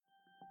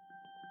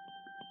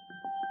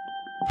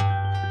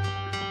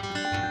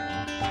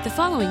The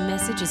following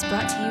message is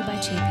brought to you by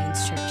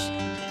Champions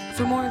Church.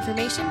 For more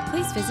information,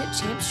 please visit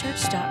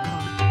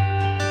championschurch.com.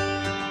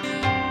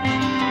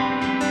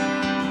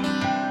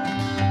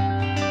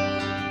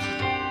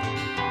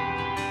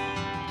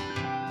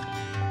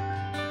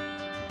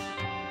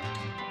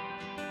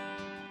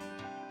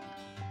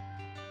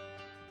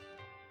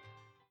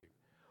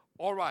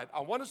 All right, I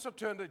want us to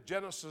turn to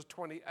Genesis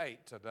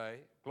 28 today.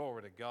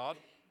 Glory to God.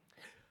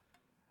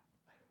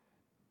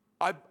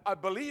 I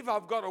believe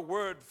I've got a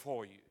word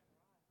for you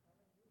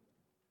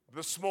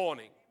this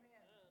morning.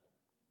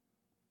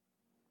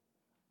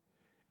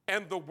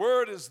 And the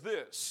word is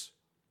this: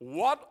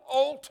 what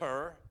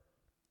altar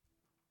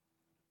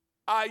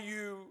are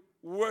you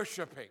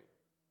worshiping?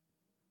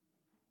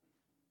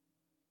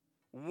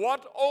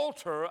 What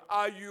altar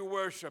are you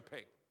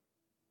worshiping?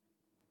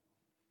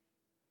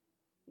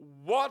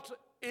 What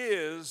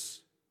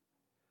is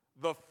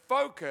the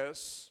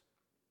focus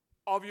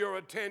of your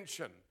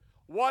attention?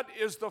 What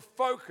is the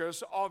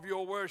focus of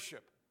your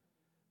worship?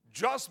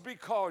 Just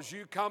because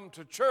you come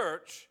to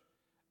church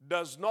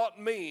does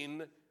not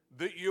mean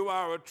that you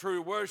are a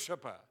true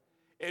worshiper.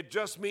 It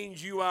just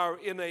means you are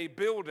in a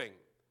building.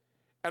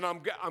 And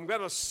I'm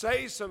going to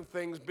say some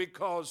things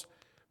because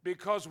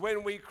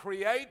when we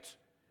create,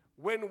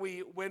 when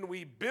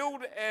we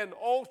build an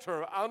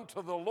altar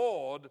unto the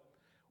Lord,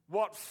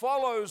 what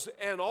follows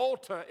an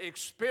altar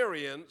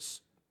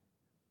experience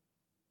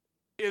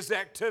is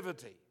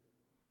activity.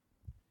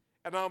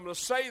 And I'm going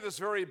to say this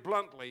very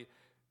bluntly.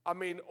 I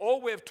mean,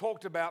 all we've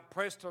talked about,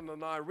 Preston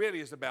and I, really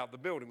is about the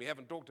building. We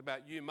haven't talked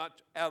about you much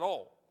at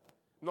all.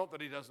 Not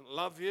that he doesn't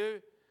love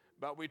you,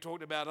 but we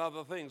talked about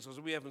other things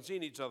because we haven't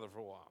seen each other for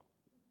a while,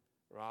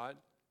 right?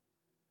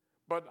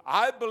 But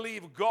I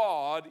believe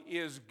God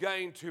is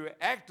going to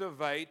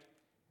activate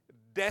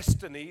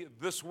destiny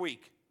this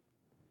week.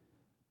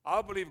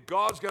 I believe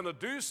God's going to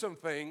do some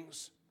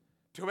things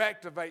to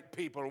activate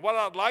people. And what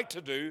I'd like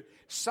to do,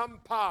 some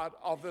part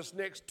of this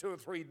next 2 or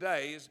 3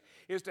 days,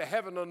 is to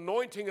have an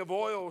anointing of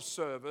oil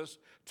service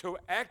to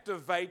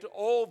activate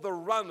all the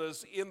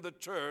runners in the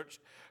church,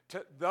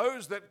 to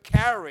those that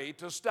carry,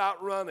 to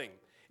start running.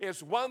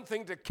 It's one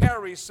thing to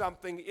carry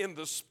something in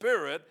the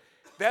spirit.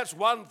 That's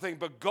one thing.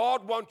 But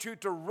God wants you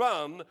to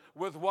run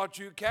with what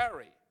you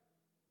carry.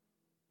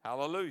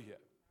 Hallelujah.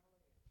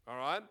 All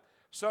right?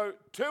 So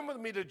turn with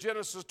me to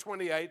Genesis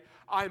 28.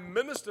 I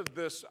ministered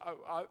this.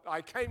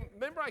 I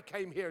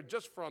came here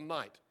just for a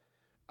night,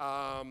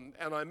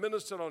 and I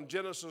ministered on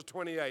Genesis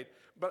 28.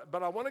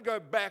 But I want to go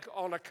back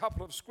on a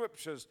couple of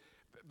scriptures.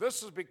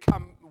 This has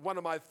become one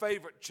of my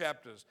favorite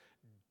chapters,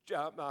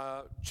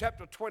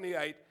 chapter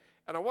 28.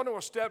 And I want to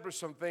establish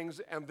some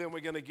things, and then we're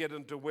going to get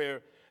into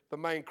where the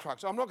main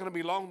crux. I'm not going to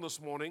be long this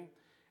morning,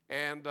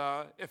 and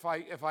if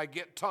I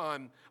get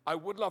time, I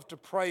would love to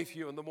pray for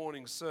you in the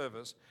morning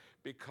service,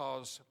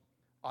 because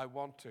I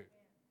want to.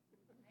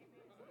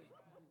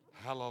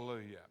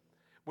 Hallelujah.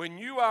 When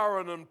you are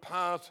an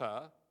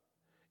imparter,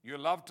 you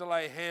love to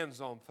lay hands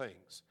on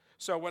things.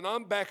 So when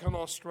I'm back in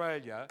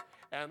Australia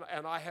and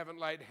I haven't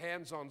laid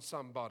hands on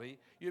somebody,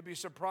 you'd be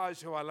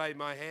surprised who I lay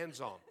my hands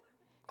on.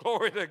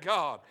 Glory to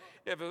God.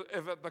 If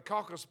the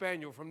Cocker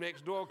Spaniel from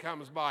next door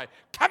comes by,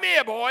 come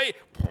here, boy.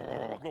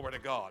 Glory to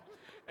God.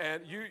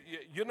 And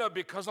you know,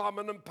 because I'm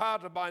an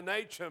imparter by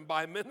nature and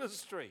by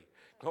ministry.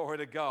 Glory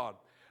to God.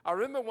 I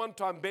remember one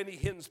time Benny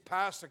Hinn's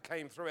pastor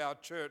came through our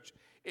church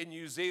in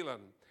New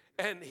Zealand,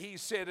 and he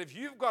said, if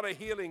you've got a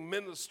healing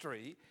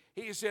ministry,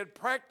 he said,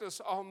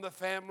 practice on the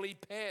family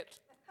pet.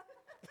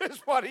 That's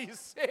what he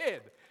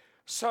said.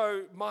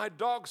 So my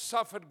dog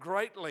suffered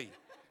greatly.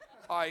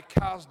 I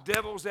cast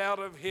devils out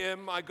of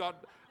him.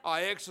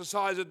 I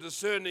exercised a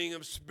discerning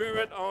of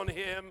spirit on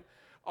him.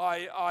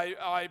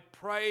 I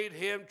prayed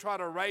him, tried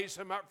to raise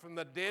him up from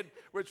the dead,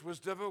 which was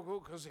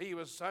difficult because he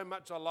was so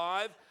much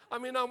alive. I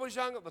mean, I was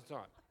young at the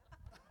time.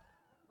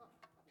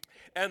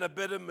 And a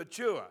bit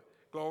immature.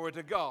 Glory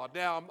to God.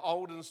 Now I'm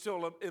old and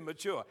still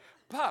immature.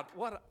 But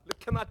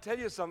can I tell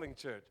you something,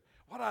 church?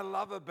 What I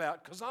love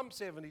about, because I'm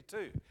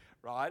 72,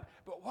 right?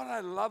 But what I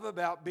love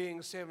about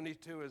being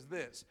 72 is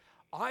this.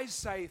 I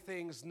say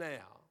things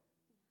now.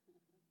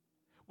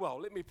 Well,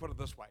 let me put it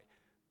this way.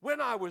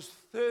 When I was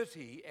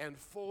 30 and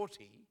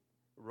 40,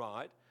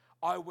 right,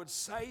 I would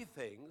say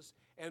things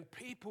and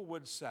people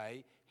would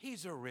say,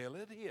 he's a real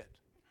idiot.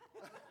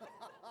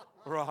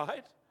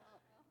 Right?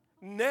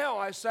 Now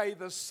I say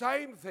the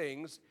same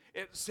things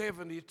at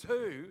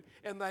 72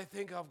 and they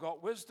think I've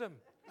got wisdom.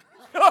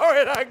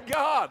 Glory to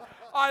God.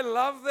 I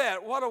love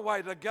that. What a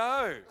way to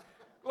go.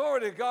 Glory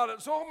to God.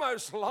 It's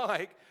almost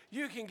like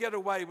you can get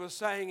away with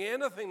saying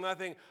anything. I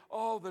think,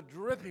 oh, the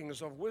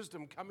drippings of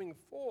wisdom coming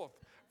forth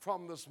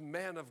from this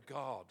man of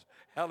God.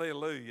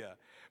 Hallelujah.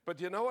 But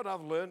you know what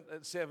I've learned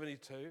at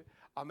 72?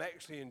 I'm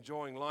actually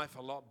enjoying life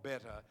a lot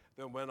better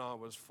than when I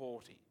was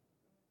 40.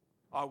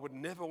 I would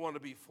never want to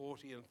be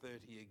 40 and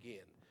 30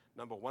 again.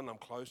 Number one, I'm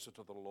closer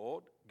to the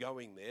Lord,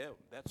 going there.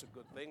 That's a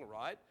good thing,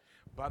 right?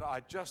 But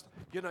I just,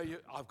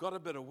 I've got a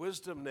bit of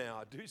wisdom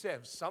now. I do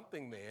have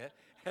something there,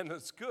 and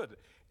it's good.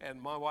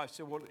 And my wife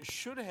said, well, you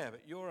should have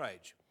at your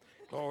age.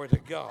 Glory to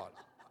God.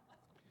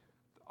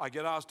 I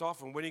get asked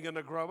often, when are you going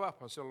to grow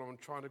up? I said, well, I'm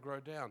trying to grow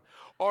down.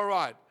 All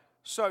right,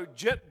 so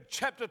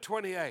chapter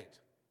 28.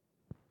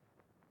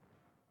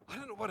 I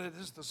don't know what it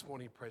is this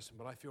morning, Preston,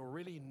 but I feel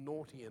really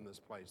naughty in this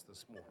place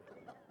this morning.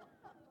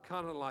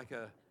 Kind of like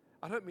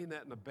I don't mean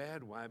that in a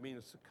bad way. I mean,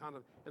 it's kind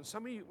of, and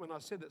some of you, when I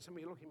said that, some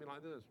of you look at me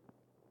like this.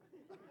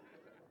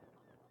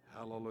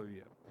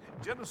 Hallelujah.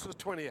 Genesis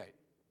 28.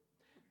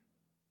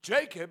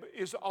 Jacob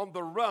is on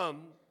the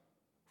run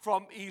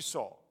from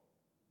Esau.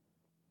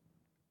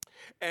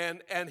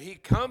 And he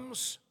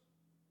comes,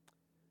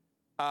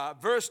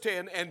 verse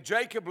 10, and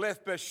Jacob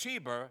left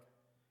Beersheba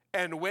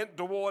and went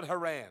toward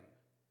Haran.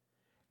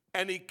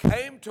 And he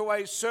came to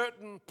a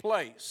certain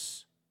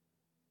place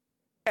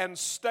and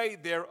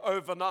stayed there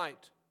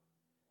overnight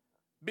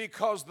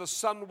because the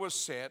sun was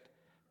set.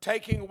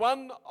 Taking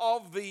one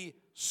of the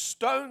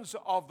stones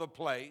of the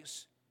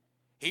place,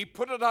 he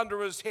put it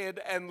under his head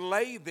and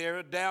lay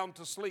there down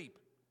to sleep.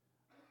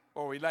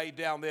 Or he lay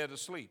down there to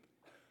sleep.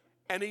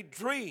 And he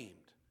dreamed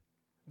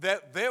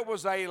that there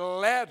was a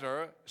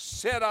ladder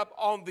set up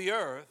on the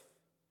earth,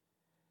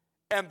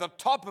 and the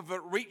top of it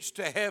reached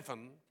to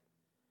heaven,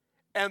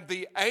 and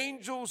the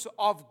angels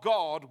of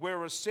God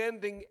were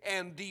ascending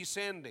and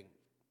descending.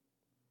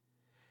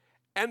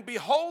 And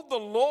behold, the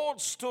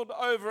Lord stood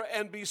over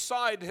and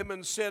beside him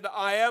and said,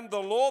 I am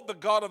the Lord, the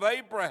God of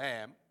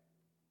Abraham,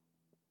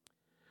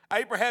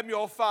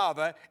 your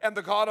father, and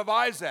the God of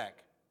Isaac.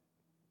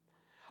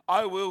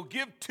 I will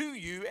give to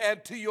you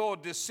and to your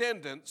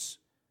descendants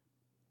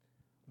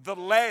the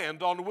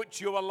land on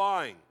which you are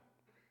lying.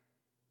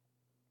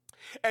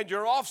 And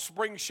your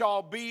offspring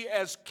shall be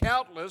as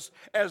countless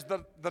as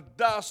the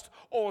dust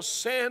or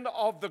sand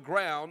of the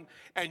ground,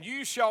 and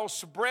you shall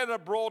spread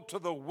abroad to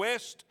the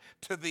west,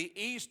 to the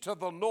east, to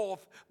the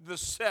north, the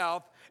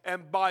south,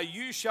 and by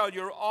you shall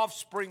your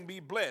offspring be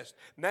blessed.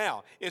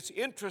 Now, it's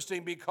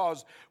interesting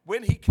because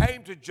when he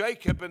came to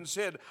Jacob and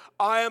said,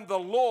 I am the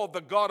Lord,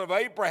 the God of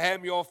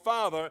Abraham, your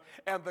father,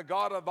 and the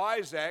God of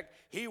Isaac,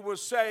 he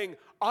was saying,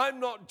 I'm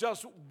not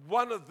just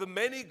one of the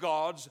many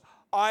gods,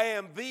 I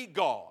am the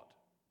God.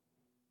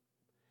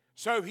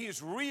 So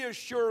he's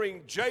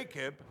reassuring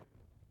Jacob,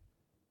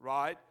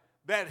 right,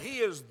 that he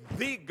is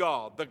the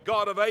God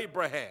of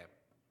Abraham.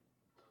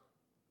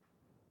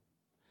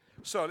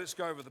 So let's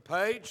go over the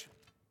page.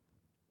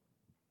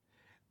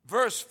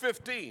 Verse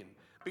 15,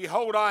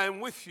 behold, I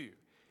am with you,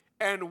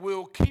 and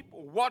will keep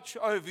watch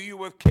over you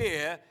with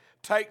care.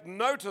 Take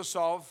notice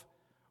of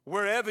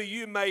wherever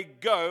you may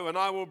go, and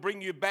I will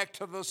bring you back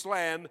to this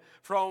land,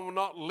 for I will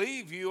not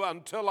leave you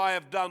until I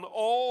have done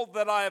all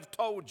that I have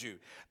told you.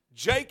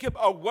 Jacob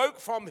awoke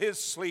from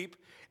his sleep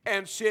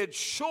and said,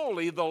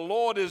 surely the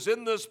Lord is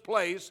in this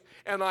place,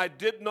 and I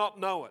did not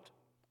know it.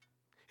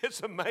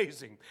 It's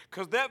amazing,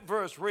 because that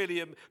verse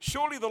really,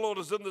 surely the Lord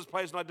is in this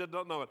place, and I did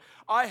not know it.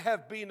 I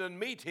have been in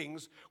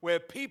meetings where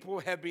people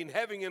have been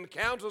having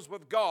encounters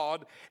with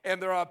God,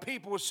 and there are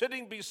people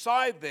sitting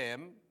beside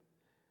them,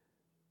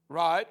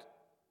 right,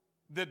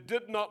 that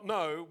did not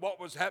know what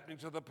was happening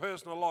to the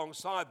person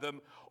alongside them.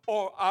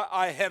 Or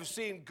I have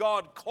seen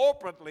God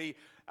corporately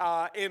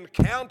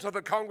encounter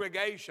the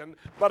congregation,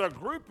 but a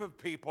group of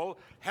people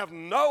have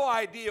no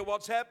idea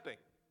what's happening.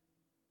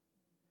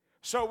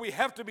 So we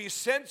have to be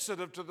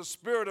sensitive to the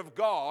Spirit of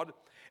God,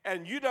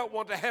 and you don't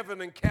want to have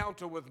an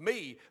encounter with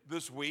me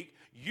this week.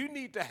 You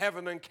need to have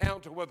an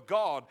encounter with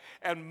God,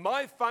 and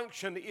my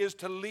function is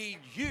to lead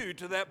you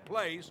to that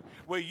place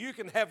where you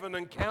can have an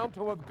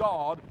encounter with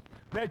God,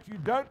 that you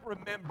don't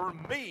remember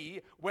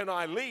me when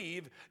I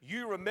leave,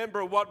 you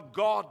remember what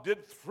God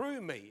did through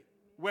me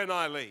when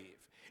I leave.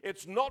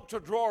 It's not to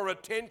draw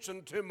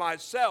attention to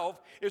myself,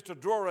 it's to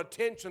draw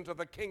attention to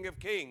the King of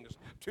Kings,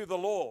 to the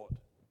Lord.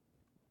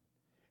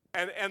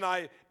 And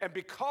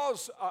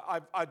because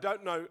I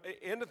don't know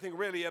anything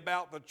really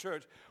about the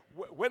church,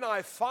 when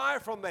I fire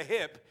from the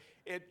hip,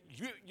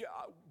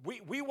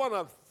 we want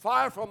to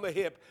fire from the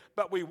hip,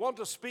 but we want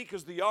to speak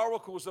as the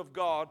oracles of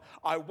God.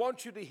 I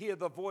want you to hear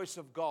the voice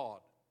of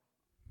God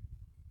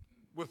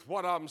with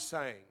what I'm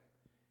saying.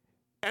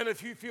 And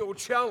if you feel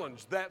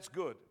challenged, that's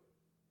good.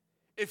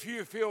 If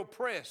you feel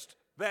pressed,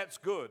 that's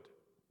good.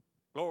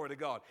 Glory to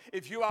God.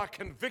 If you are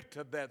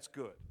convicted, that's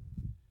good.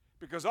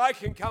 Because I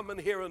can come in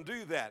here and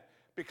do that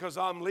because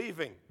I'm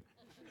leaving.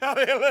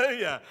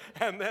 Hallelujah.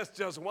 And that's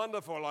just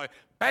wonderful. Like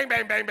bang,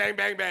 bang, bang, bang,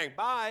 bang, bang.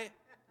 Bye.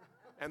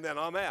 And then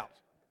I'm out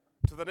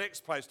to the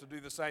next place to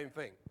do the same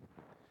thing.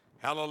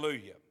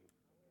 Hallelujah.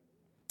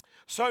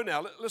 So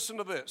now, listen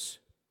to this.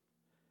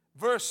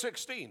 Verse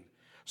 16.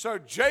 So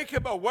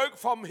Jacob awoke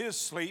from his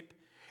sleep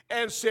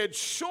and said,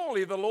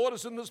 surely the Lord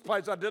is in this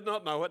place. I did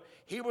not know it.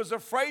 He was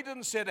afraid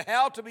and said,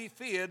 how to be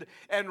feared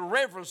and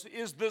reverenced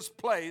is this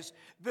place.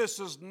 This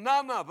is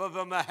none other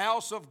than the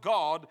house of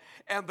God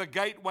and the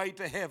gateway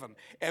to heaven.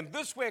 And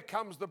this where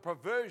comes the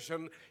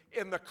perversion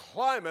in the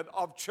climate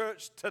of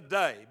church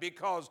today,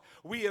 because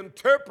we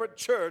interpret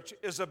church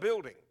as a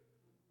building.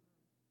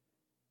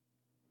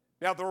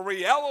 Now the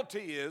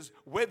reality is,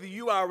 whether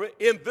you are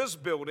in this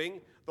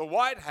building, the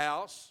White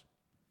House,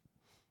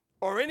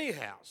 or any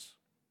house,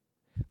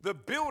 The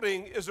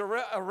building is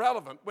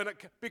irrelevant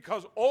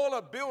because all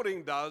a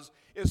building does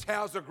is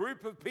house a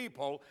group of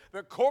people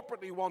that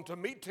corporately want to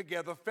meet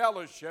together,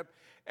 fellowship,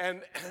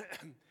 and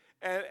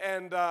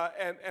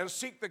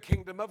seek the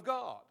kingdom of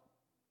God.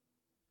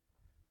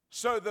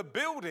 So the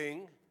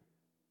building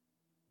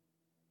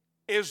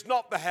is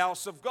not the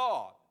house of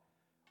God.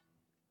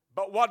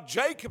 But what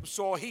Jacob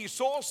saw, he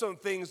saw some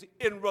things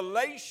in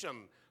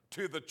relation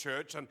to the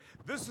church, and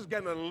this is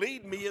going to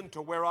lead me into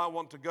where I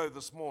want to go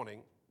this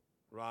morning,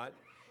 right?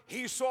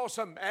 He saw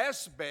some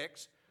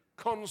aspects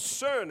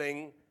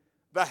concerning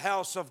the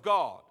house of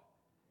God.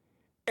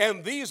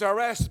 And these are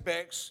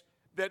aspects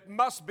that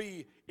must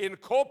be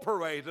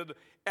incorporated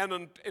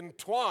and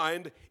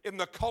entwined in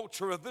the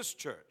culture of this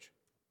church.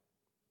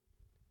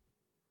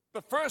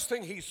 The first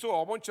thing he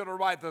saw, I want you to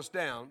write this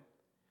down,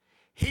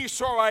 he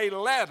saw a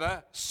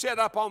ladder set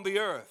up on the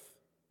earth,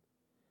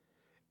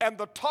 and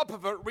the top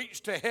of it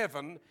reached to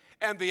heaven,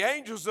 and the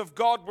angels of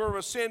God were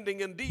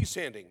ascending and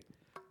descending.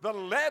 The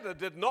ladder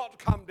did not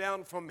come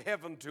down from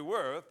heaven to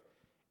earth.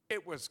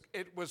 It was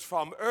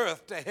from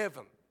earth to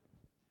heaven.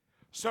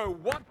 So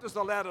what does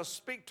the ladder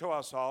speak to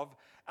us of?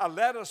 A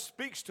ladder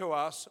speaks to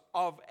us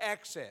of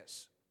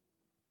access.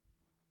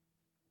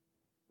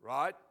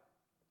 Right?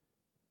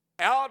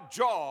 Our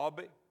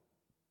job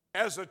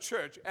as a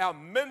church, our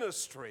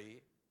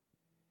ministry,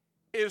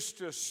 is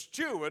to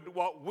steward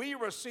what we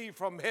receive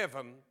from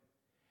heaven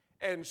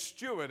and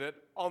steward it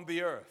on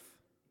the earth.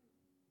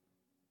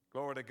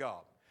 Glory to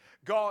God.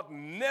 God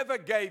never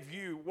gave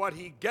you what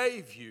he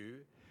gave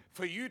you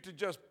for you to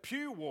just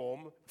pew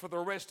warm for the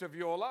rest of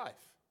your life.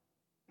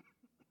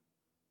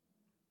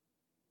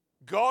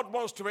 God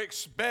wants to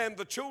expand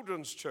the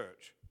children's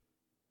church.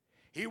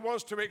 He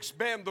wants to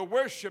expand the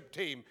worship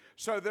team,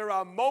 so there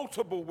are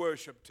multiple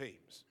worship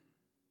teams.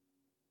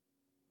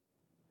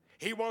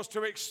 He wants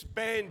to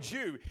expand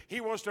you.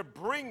 He wants to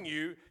bring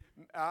you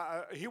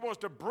out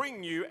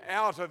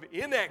of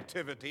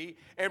inactivity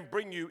and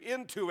bring you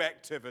into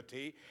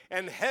activity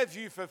and have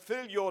you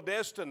fulfill your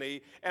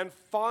destiny and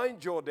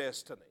find your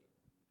destiny.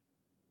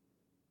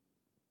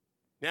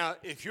 Now,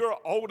 if you're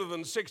older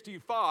than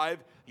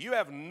 65, you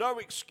have no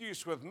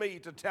excuse with me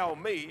to tell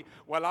me,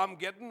 well, I'm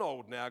getting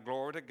old now,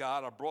 glory to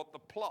God. I brought the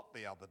plot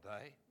the other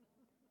day.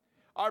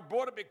 I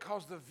brought it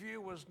because the view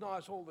was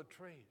nice, all the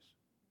trees.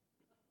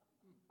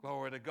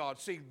 Glory to God.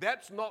 See,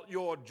 that's not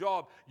your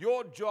job.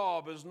 Your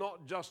job is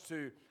not just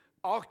to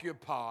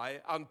occupy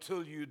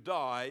until you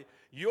die.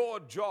 Your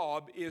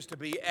job is to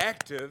be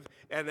active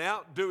and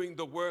out doing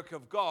the work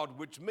of God,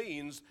 which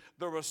means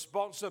the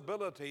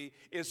responsibility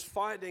is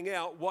finding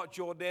out what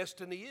your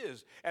destiny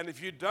is. And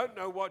if you don't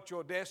know what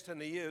your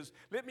destiny is,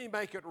 let me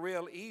make it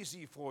real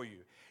easy for you.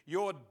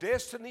 Your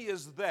destiny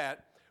is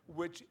that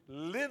which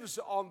lives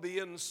on the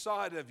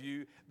inside of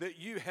you that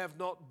you have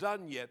not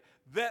done yet.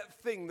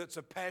 That thing that's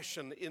a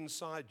passion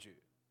inside you.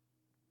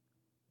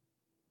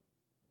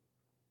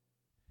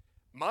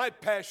 My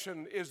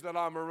passion is that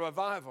I'm a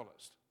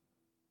revivalist.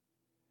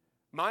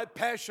 My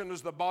passion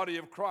is the body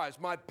of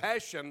Christ. My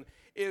passion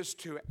is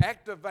to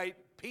activate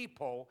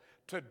people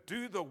to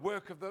do the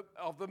work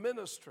of the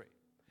ministry.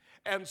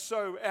 And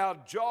so our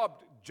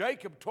job,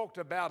 Jacob talked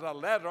about a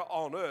ladder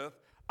on earth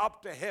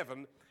up to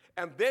heaven,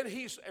 and then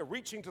he's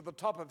reaching to the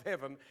top of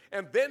heaven,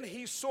 and then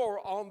he saw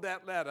on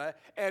that ladder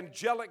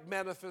angelic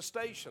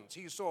manifestations.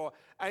 He saw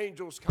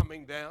angels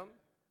coming down.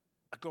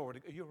 Glory to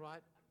God. Are you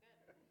right?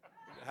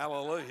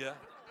 Hallelujah.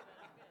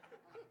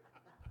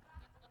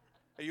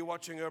 Are you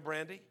watching her,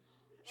 Brandy?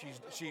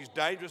 She's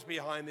dangerous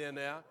behind there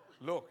now.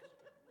 Look,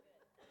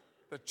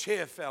 the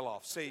chair fell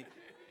off. See,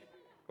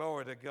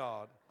 glory to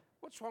God.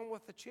 What's wrong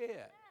with the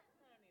chair?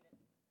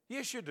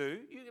 Yes, you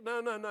do.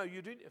 No,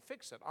 you do.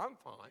 Fix it. I'm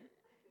fine.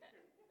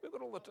 We've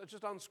got all the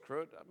just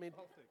unscrew it. I mean,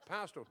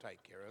 Pastor will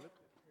take care of it.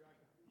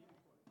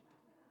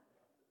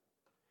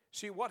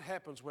 See, what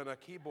happens when a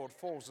keyboard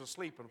falls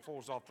asleep and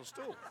falls off the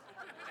stool?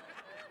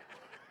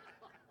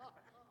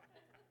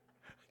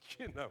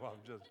 You know,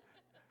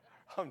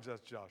 I'm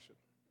just joshing.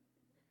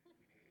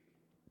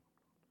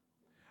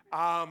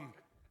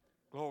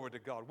 Glory to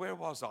God. Where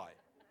was I?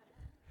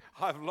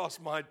 I've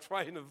lost my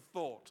train of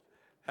thought.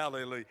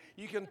 Hallelujah.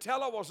 You can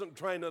tell I wasn't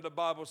trained at a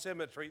Bible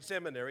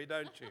seminary,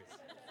 don't you?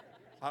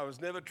 I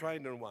was never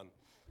trained in one.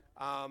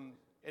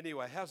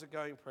 Anyway, how's it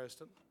going,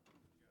 Preston?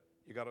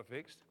 You got it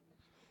fixed?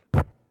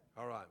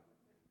 All right.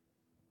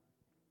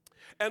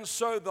 And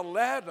so the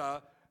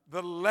ladder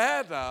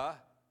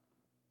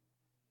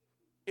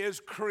is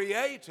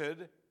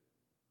created,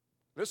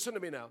 listen to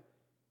me now,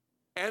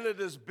 and it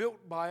is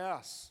built by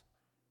us.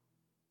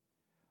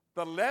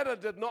 The ladder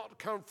did not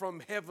come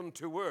from heaven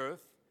to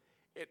earth.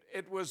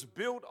 It was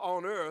built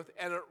on earth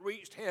and it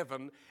reached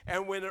heaven.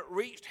 And when it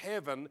reached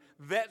heaven,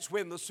 that's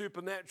when the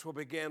supernatural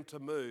began to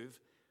move.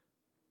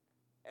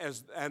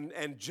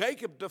 And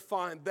Jacob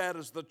defined that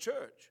as the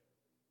church.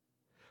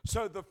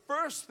 So the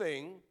first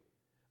thing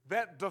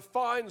that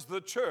defines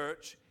the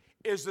church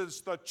is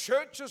it's the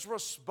church's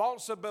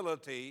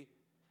responsibility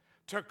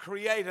to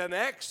create an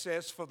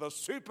access for the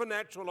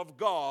supernatural of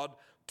God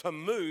to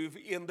move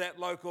in that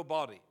local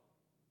body.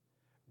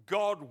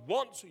 God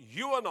wants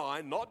you and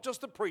I, not just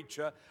the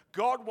preacher,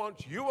 God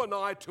wants you and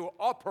I to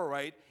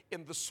operate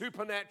in the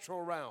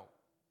supernatural realm.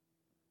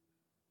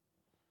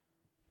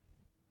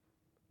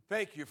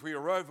 Thank you for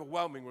your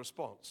overwhelming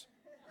response.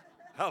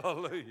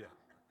 Hallelujah.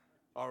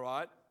 All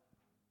right?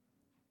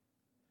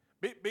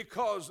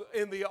 Because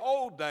in the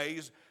old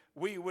days,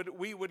 we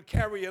would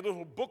carry a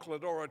little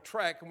booklet or a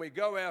tract, and we'd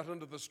go out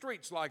into the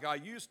streets like I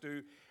used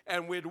to,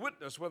 and we'd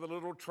witness with a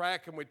little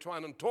tract, and we'd try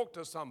and talk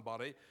to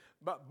somebody.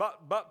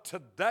 But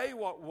today,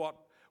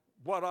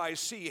 what I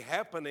see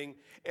happening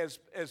is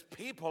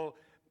people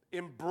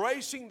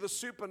embracing the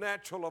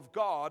supernatural of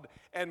God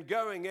and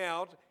going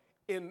out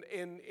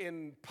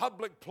in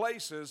public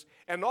places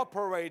and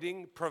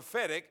operating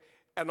prophetic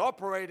and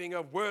operating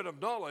a word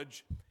of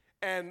knowledge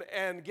and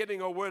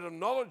getting a word of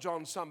knowledge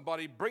on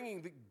somebody,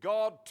 bringing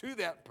God to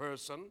that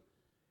person,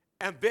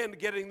 and then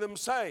getting them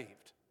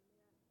saved.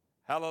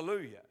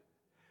 Hallelujah.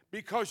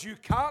 Because you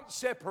can't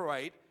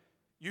separate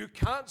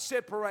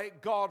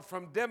God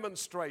from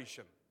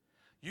demonstration.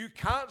 You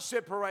can't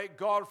separate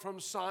God from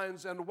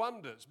signs and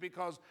wonders,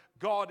 because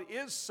God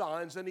is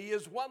signs and He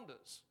is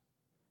wonders.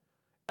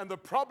 And the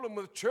problem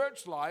with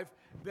church life,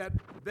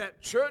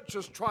 that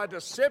churches try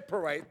to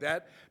separate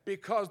that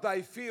because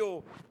they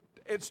feel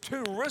it's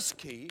too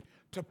risky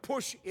to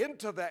push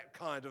into that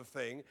kind of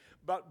thing.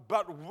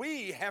 But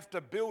we have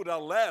to build a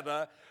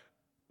ladder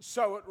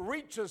so it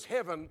reaches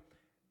heaven,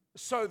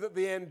 so that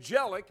the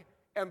angelic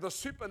and the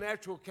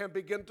supernatural can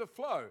begin to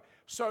flow.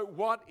 So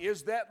what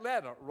is that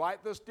ladder?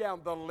 Write this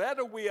down. The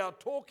ladder we are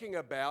talking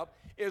about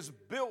is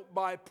built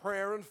by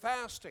prayer and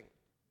fasting.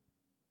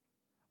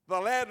 The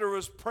ladder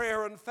is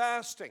prayer and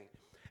fasting.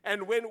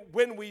 And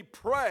when we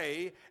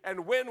pray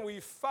and when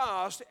we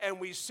fast and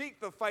we seek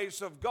the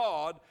face of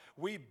God,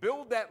 we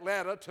build that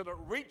ladder till it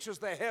reaches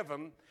the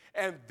heaven,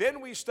 and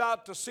then we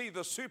start to see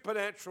the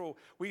supernatural.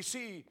 We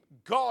see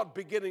God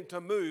beginning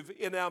to move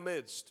in our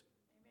midst.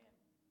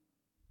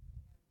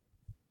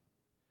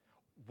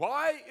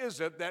 Why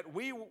is it that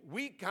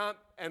we can't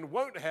and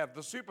won't have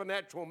the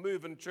supernatural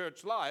move in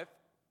church life,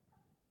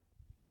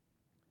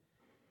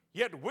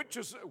 yet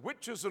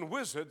witches and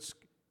wizards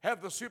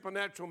have the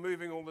supernatural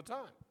moving all the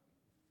time?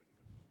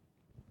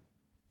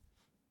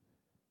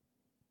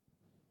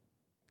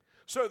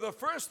 So the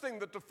first thing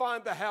that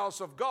defined the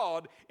house of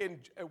God in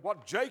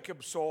what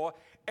Jacob saw,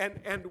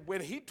 and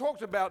when he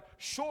talked about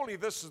surely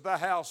this is the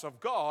house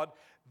of God,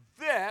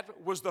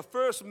 that was the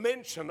first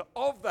mention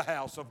of the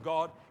house of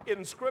God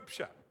in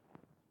Scripture.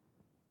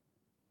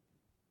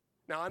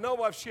 Now, I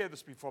know I've shared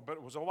this before, but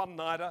it was a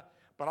one-nighter,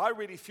 but I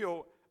really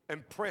feel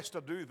impressed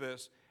to do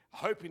this,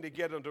 hoping to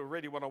get into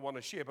really what I want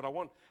to share, but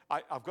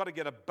I've got to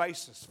get a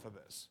basis for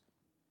this.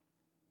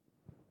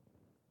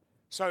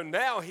 So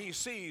now he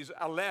sees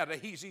a ladder.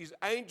 He sees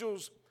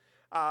angels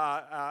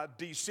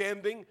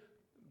descending,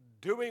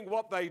 doing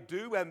what they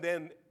do, and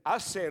then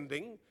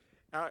ascending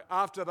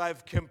after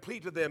they've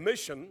completed their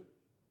mission,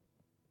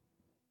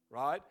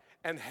 right?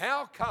 And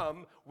how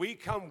come we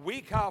come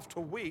week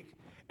after week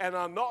and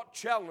are not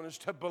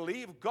challenged to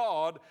believe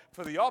God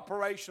for the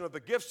operation of the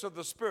gifts of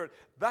the Spirit?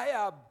 They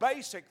are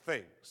basic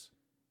things.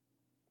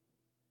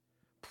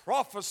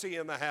 Prophecy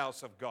in the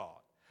house of God.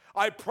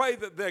 I pray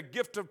that the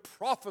gift of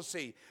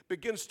prophecy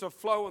begins to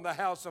flow in the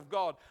house of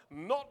God,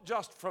 not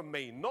just from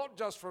me, not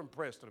just from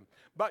Preston,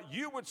 but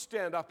you would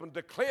stand up and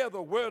declare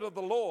the word of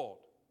the Lord.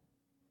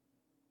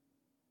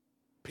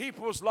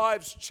 People's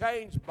lives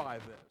changed by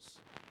this.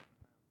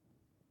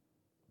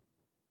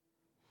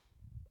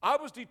 I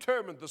was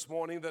determined this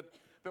morning that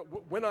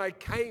when I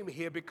came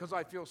here, because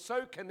I feel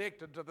so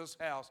connected to this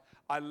house,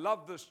 I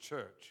love this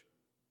church.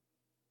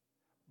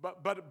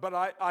 But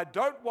I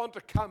don't want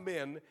to come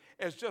in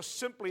as just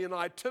simply an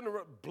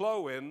itinerant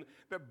blow-in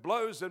that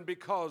blows in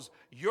because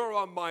you're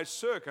on my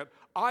circuit.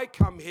 I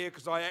come here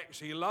because I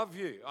actually love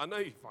you. I know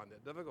you find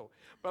that difficult,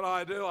 but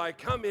I do. I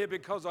come here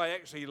because I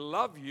actually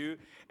love you,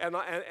 and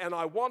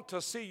I want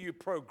to see you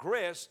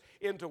progress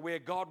into where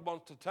God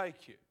wants to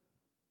take you.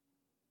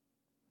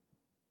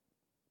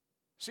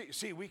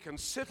 See, we can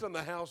sit in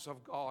the house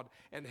of God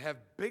and have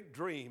big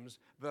dreams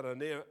that are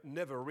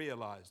never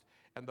realized.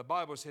 And the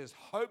Bible says,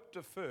 hope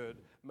deferred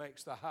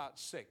makes the heart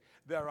sick.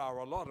 There are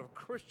a lot of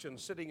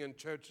Christians sitting in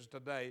churches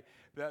today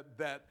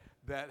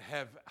that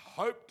have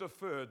hope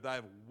deferred.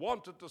 They've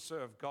wanted to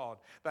serve God.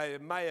 They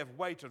may have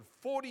waited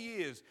 40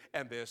 years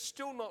and they're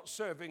still not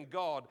serving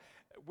God,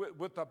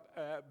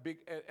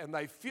 and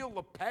they feel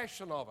the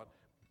passion of it,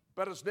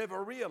 but it's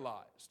never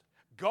realized.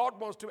 God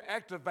wants to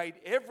activate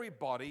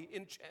everybody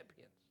in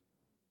champions.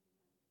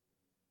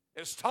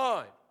 It's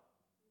time.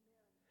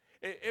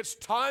 It's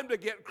time to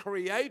get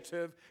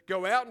creative,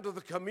 go out into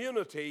the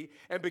community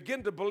and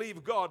begin to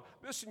believe God.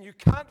 Listen, you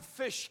can't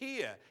fish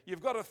here.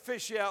 You've got to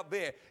fish out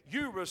there.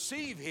 You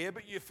receive here,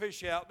 but you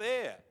fish out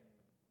there.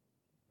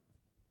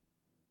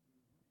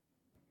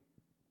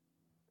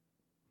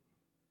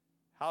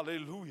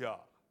 Hallelujah.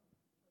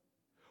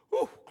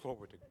 Oh,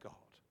 glory to God.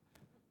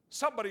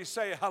 Somebody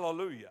say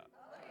hallelujah.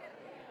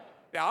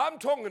 Now, I'm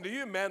talking to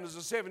you, man, as a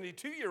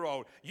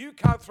 72-year-old. You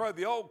can't throw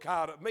the old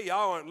card at me.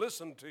 I won't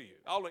listen to you.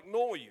 I'll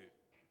ignore you.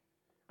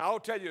 I'll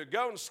tell you,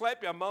 go and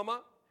slap your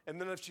mama, and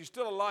then if she's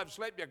still alive,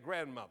 slap your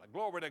grandmother.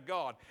 Glory to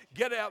God.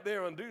 Get out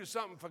there and do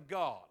something for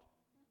God.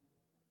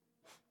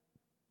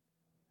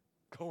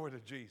 Glory to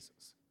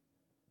Jesus.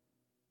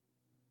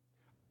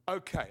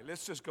 Okay,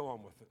 let's just go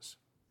on with this.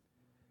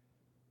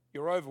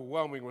 Your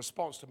overwhelming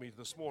response to me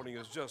this morning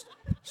is just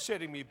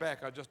setting me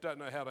back. I just don't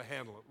know how to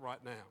handle it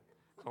right now.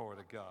 Glory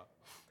to God.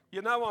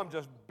 You know I'm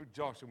just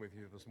joshing with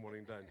you this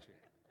morning, don't you?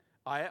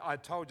 I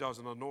told you I was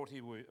in a naughty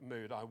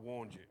mood. I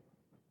warned you.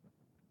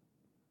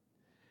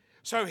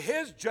 So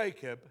here's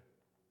Jacob,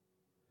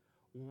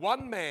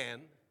 one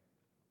man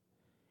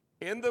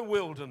in the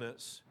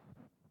wilderness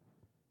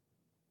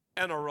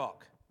and a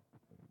rock.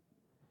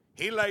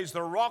 He lays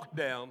the rock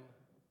down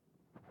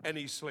and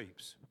he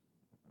sleeps.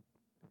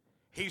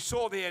 He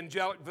saw the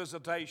angelic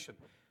visitation.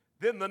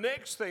 Then the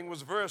next thing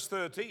was verse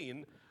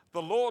 13.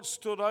 The Lord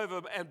stood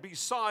over and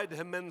beside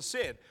him and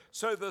said.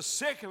 So the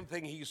second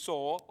thing he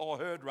saw, or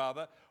heard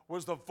rather,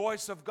 was the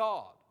voice of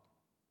God.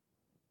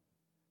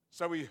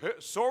 So he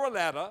saw a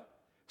ladder.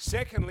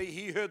 Secondly,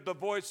 he heard the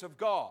voice of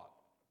God.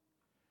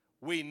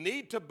 We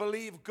need to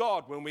believe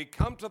God when we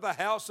come to the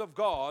house of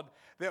God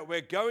that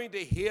we're going to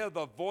hear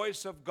the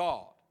voice of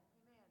God.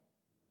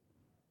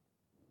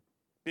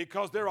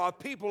 Because there are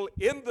people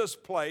in this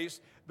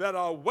place that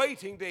are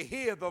waiting to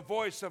hear the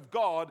voice of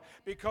God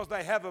because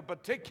they have a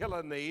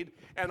particular need.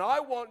 And I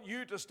want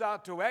you to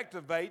start to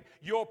activate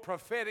your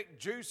prophetic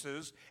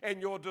juices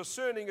and your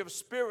discerning of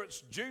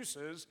spirits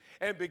juices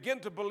and begin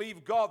to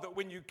believe God that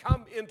when you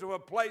come into a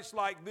place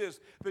like this,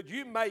 that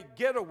you may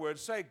get a word.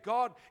 Say,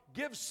 God,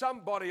 give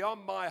somebody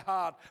on my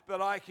heart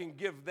that I can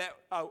give that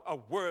a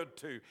word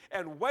to.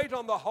 And wait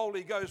on the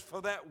Holy Ghost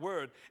for that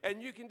word.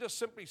 And you can just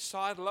simply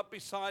sidle up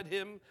beside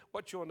him.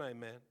 What's your name,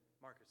 man?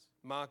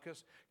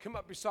 Marcus. Come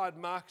up beside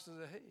Marcus and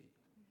say, hey,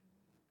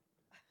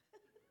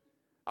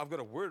 I've got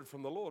a word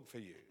from the Lord for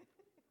you,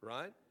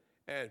 right?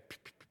 And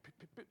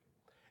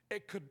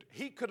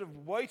he could have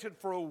waited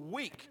for a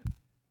week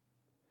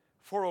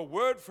for a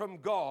word from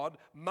God.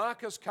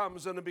 Marcus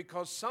comes in, and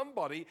because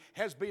somebody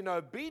has been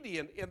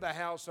obedient in the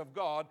house of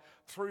God,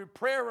 through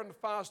prayer and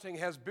fasting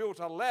has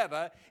built a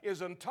ladder,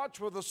 is in touch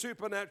with the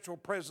supernatural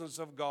presence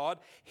of God,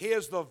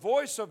 hears the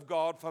voice of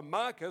God for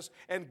Marcus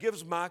and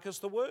gives Marcus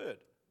the word.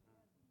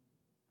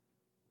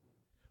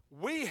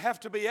 We have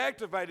to be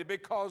activated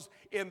because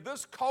in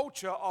this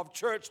culture of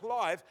church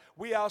life,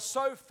 we are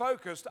so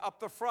focused up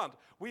the front.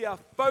 We are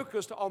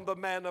focused on the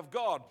man of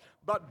God.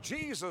 But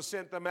Jesus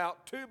sent them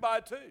out 2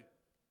 by 2.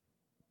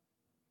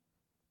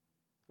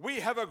 We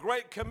have a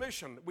great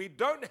commission. We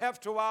don't have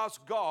to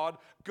ask God,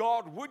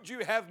 God, would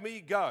you have me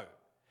go?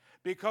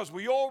 Because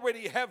we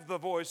already have the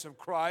voice of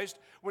Christ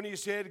when he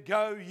said,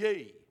 go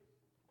ye.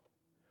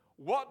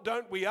 What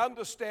don't we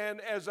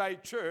understand as a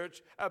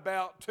church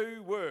about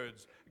 2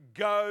 words?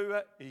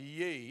 Go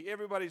ye.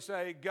 Everybody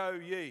say, go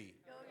ye.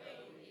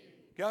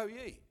 Go ye. Go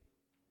ye.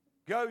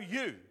 Go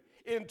you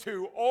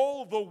into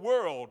all the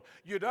world.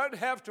 You don't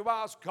have to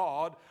ask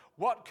God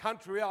what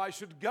country I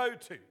should go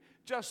to.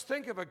 Just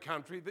think of a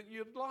country that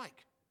you'd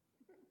like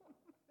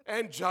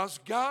and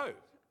just go.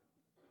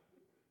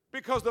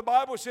 Because the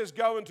Bible says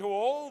go into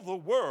all the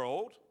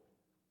world.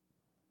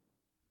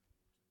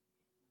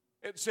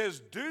 It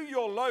says do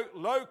your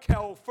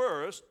locale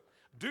first,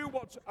 do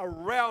what's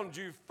around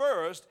you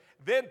first,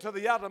 then to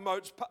the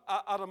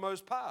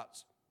uttermost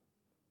parts.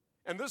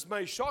 And this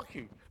may shock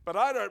you, but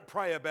I don't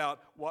pray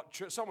about what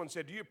church. Someone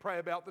said, do you pray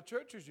about the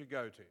churches you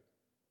go to?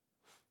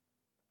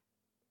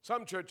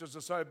 Some churches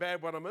are so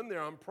bad when I'm in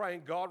there, I'm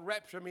praying, God,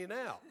 rapture me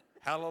now.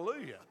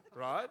 Hallelujah,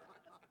 right?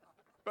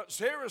 But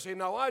seriously,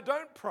 no, I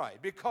don't pray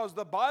because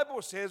the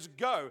Bible says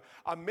go.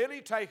 I'm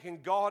merely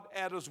taking God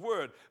at his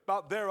word.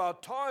 But there are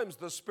times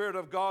the Spirit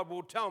of God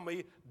will tell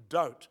me,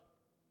 don't.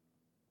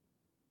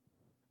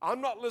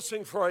 I'm not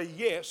listening for a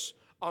yes,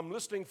 I'm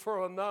listening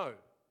for a no.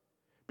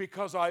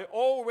 Because I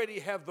already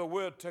have the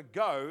word to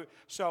go,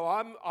 so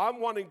I'm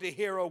wanting to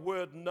hear a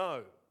word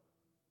no.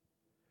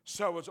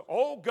 So it's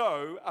all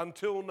go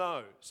until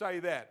no. Say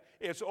that.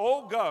 It's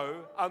all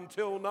go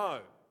until no.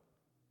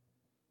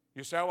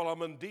 You say, well,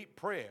 I'm in deep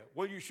prayer.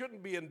 Well, you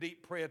shouldn't be in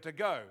deep prayer to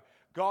go.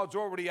 God's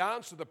already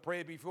answered the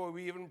prayer before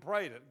we even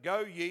prayed it.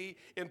 Go ye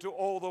into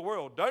all the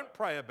world. Don't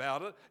pray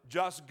about it,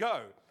 just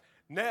go.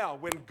 Now,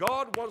 when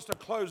God wants to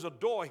close a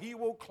door, he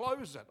will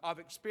close it. I've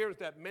experienced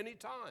that many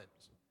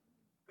times.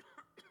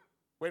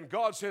 When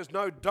God says,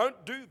 no,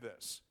 don't do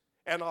this,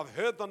 and I've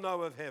heard the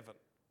no of heaven.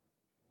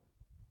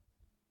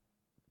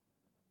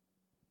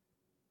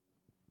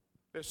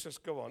 Let's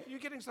just go on. Are you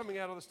getting something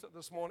out of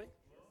this morning?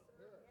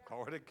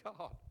 Glory to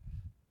God.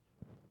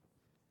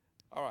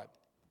 All right.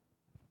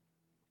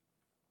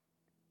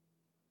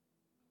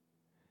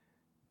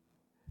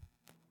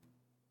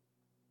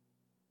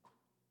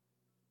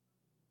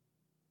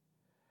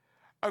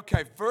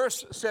 Okay,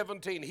 verse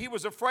 17. He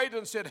was afraid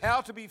and said,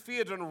 how to be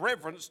feared and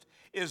reverenced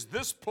is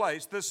this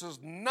place. This is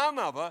none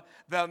other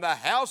than the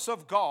house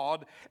of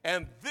God,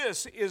 and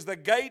this is the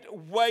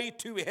gateway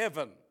to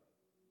heaven.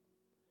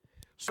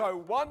 So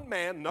one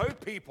man, no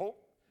people,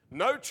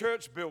 no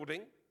church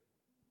building,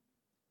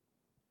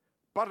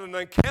 but an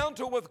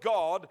encounter with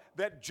God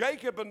that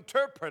Jacob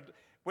interpreted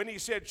when he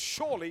said,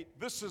 surely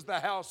this is the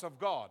house of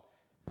God.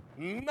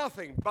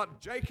 Nothing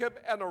but Jacob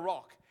and a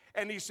rock.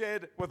 And he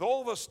said, with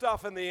all the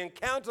stuff and the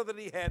encounter that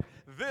he had,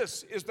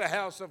 this is the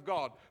house of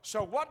God.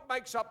 So what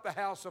makes up the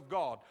house of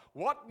God?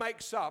 What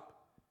makes up,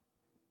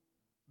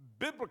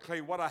 biblically,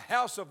 what a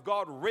house of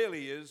God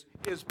really is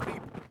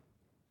people.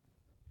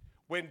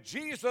 When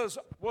Jesus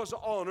was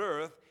on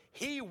earth,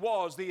 he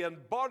was the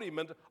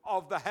embodiment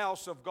of the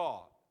house of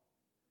God.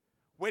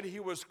 When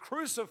he was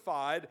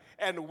crucified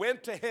and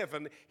went to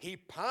heaven, he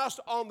passed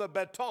on the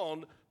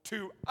baton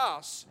to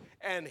us,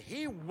 and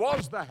he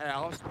was the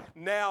house.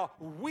 Now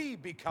we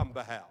become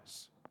the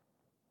house.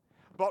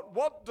 But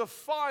what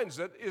defines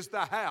it is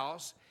the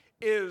house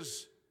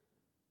is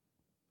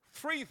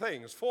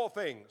four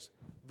things.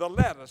 The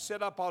ladder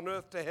set up on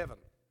earth to heaven.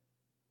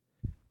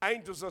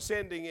 Angels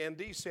ascending and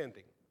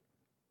descending.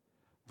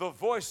 The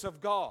voice of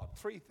God.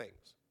 Three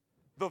things.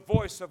 The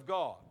voice of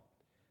God.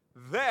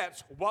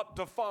 That's what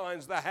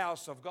defines the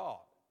house of God.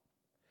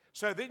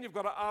 So then you've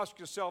got to ask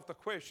yourself the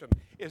question,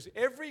 is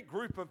every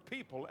group of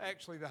people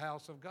actually the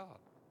house of God?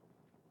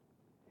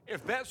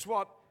 If that's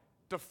what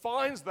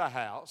defines the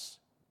house,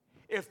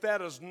 if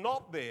that is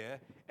not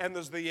there and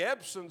there's the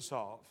absence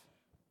of,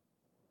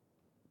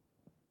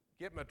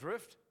 get my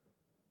drift?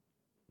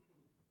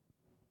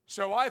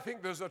 So I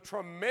think there's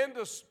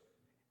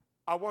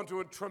I want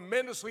to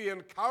tremendously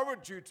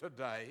encourage you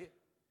today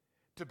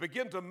to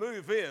begin to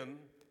move in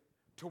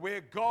to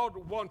where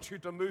God wants you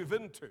to move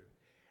into.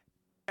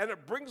 And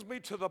it brings me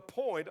to the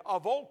point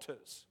of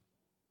altars.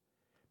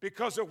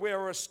 Because if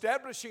we're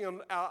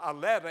establishing a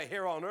ladder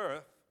here on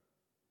earth,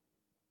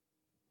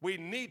 we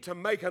need to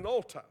make an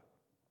altar.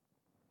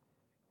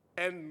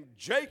 And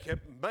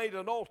Jacob made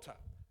an altar.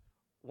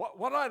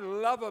 What I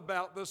love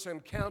about this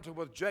encounter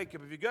with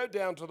Jacob, if you go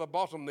down to the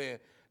bottom there,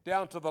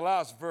 down to the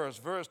last verse,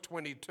 verse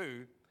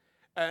 22,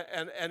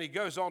 and he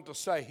goes on to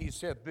say, he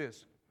said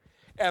this,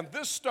 and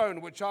this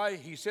stone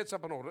he sets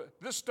up an altar,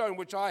 this stone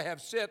which I have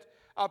set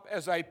up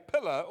as a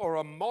pillar or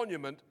a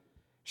monument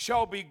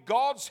shall be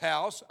God's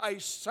house, a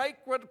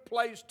sacred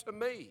place to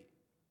me.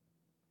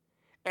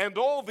 And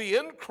all the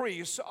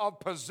increase of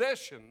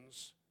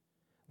possessions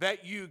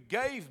that you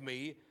gave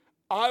me,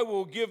 I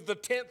will give the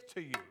 10th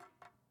to you.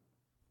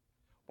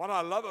 What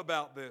I love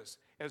about this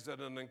is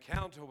that an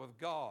encounter with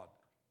God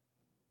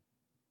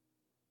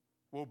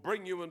will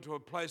bring you into a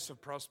place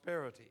of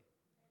prosperity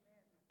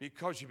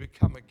because you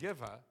become a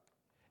giver,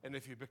 and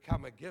if you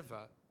become a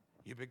giver,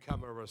 you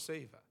become a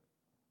receiver.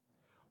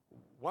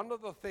 One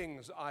of the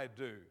things I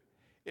do,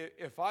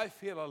 if I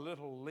feel a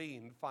little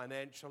lean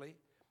financially,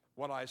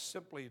 what I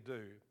simply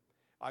do,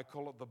 I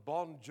call it the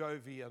Bon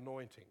Jovi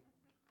anointing.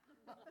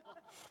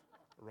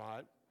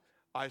 Right?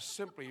 I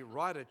simply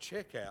write a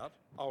check out.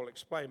 I'll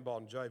explain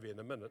Bon Jovi in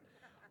a minute.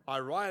 I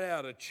write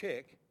out a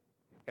check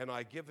and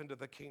I give into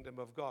the kingdom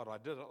of God. I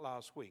did it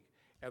last week.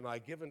 And I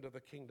give into the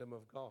kingdom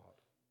of God.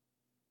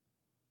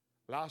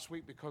 Last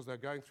week, because they're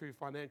going through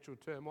financial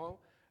turmoil,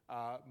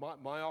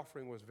 my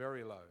offering was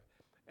very low.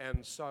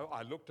 And so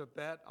I looked at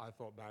that. I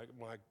thought,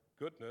 my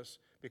goodness,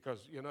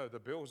 because, the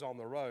bill's on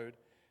the road,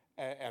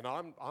 and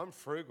I'm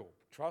frugal.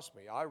 Trust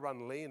me, I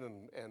run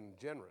lean and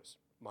generous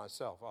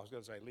myself. I was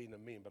going to say lean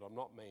and mean, but I'm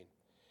not mean.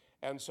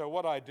 And so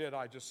what I did,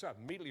 I just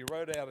immediately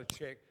wrote out a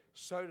check,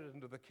 sowed it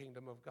into the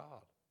kingdom of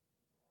God.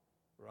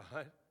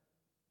 Right?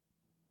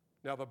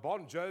 Now, the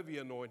Bon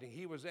Jovi anointing,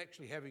 he was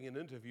actually having an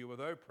interview with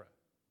Oprah.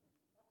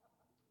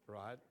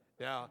 Right?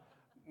 Now,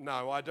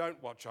 no, I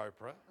don't watch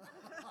Oprah.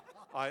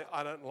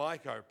 I don't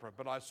like Oprah,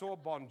 but I saw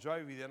Bon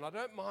Jovi then. I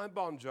don't mind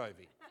Bon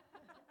Jovi.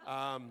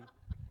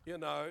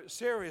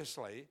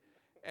 Seriously.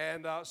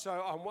 And so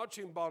I'm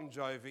watching Bon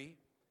Jovi,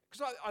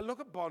 because I look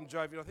at Bon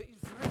Jovi and I think,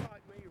 he's very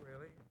like me,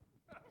 really,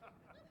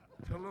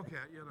 to look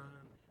at,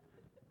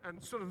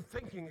 and sort of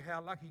thinking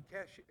how lucky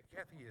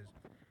Kathy is.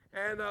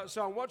 And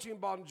so I'm watching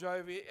Bon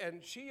Jovi,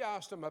 and she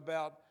asked him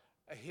about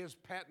his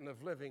pattern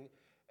of living,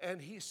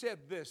 and he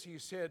said this, he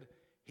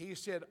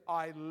said,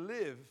 I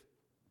live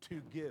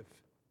to give.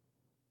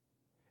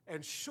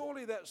 And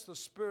surely that's the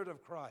Spirit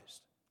of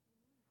Christ.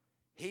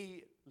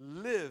 He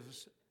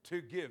lives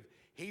to give.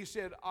 He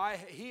said,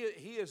 he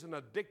is an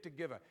addicted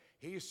giver.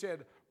 He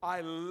said,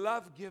 I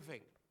love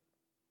giving.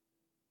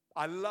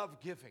 I love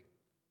giving.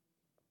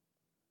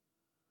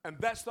 And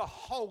that's the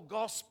whole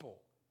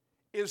gospel,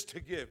 is to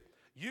give.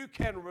 You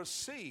can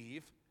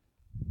receive,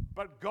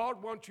 but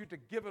God wants you to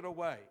give it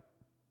away.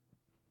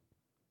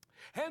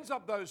 Hands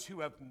up those who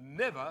have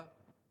never,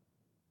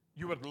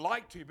 you would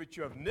like to, but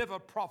you have never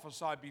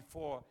prophesied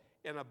before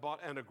in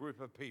a group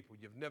of people.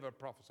 You've never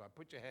prophesied.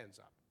 Put your hands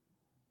up.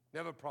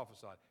 Never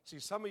prophesied. See,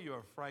 some of you are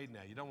afraid now.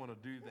 You don't want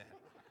to do that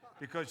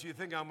because you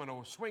think I'm going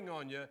to swing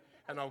on you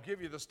and I'll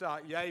give you the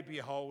start, yea,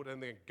 behold,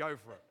 and then go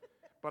for it.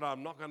 But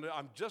I'm not going to,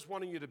 I'm just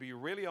wanting you to be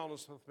really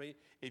honest with me.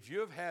 If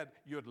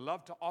you'd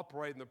love to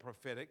operate in the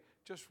prophetic,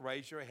 just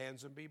raise your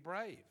hands and be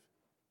brave.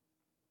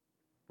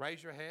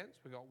 Raise your hands.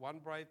 We've got one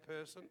brave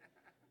person.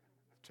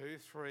 2,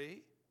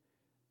 3.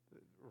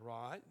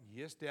 Right.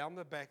 Yes, down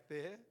the back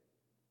there.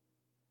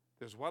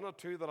 There's 1 or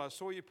 2 that I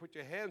saw you put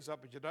your hands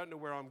up, but you don't know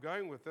where I'm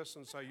going with this,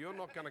 and so you're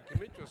not going to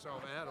commit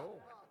yourself at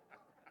all.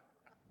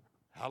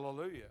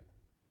 Hallelujah.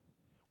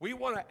 We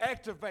want to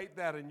activate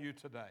that in you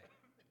today,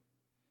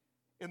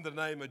 in the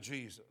name of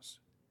Jesus.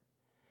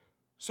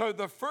 So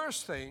the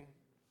first thing,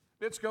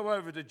 let's go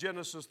over to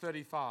Genesis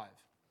 35.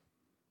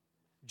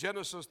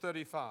 Genesis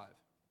 35.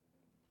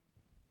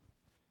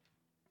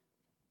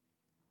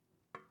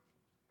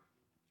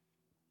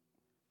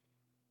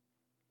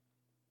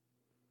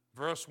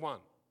 Verse 1.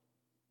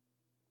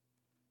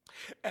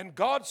 And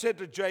God said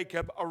to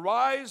Jacob,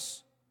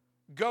 arise,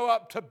 go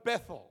up to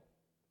Bethel,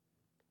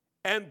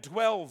 and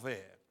dwell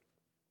there,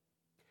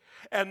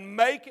 and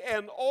make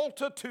an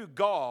altar to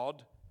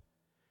God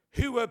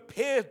who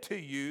appeared to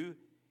you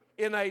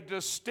in a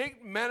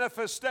distinct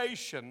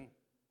manifestation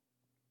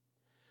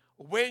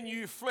when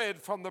you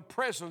fled from the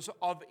presence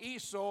of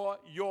Esau,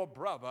 your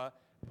brother.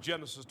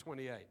 Genesis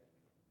 28.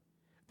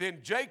 Then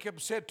Jacob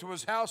said to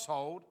his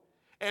household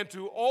and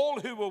to all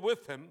who were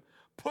with him,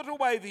 put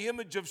away the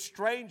image of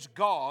strange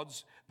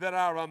gods that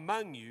are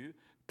among you,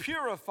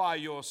 purify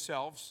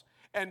yourselves,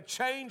 and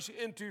change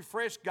into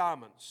fresh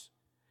garments.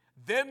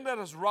 Then let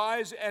us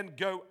rise and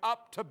go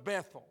up to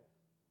Bethel.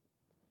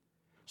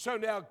 So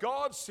now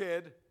God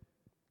said,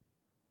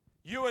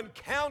 you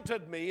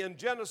encountered me in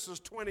Genesis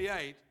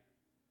 28,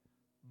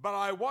 but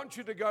I want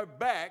you to go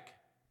back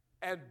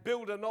and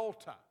build an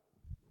altar.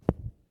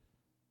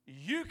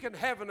 You can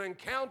have an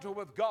encounter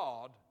with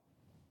God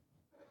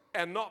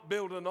and not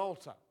build an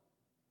altar.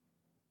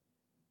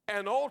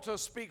 An altar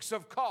speaks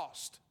of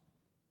cost.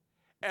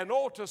 An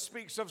altar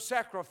speaks of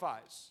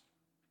sacrifice.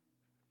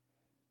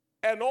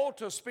 An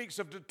altar speaks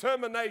of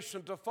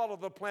determination to follow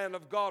the plan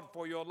of God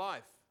for your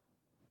life.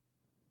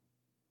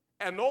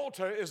 An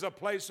altar is a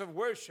place of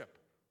worship.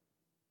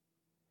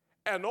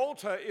 An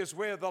altar is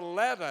where the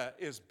ladder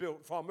is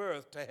built from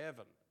earth to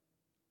heaven.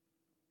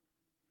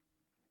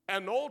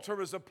 An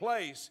altar is a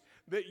place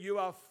that you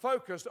are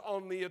focused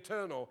on the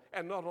eternal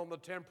and not on the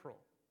temporal.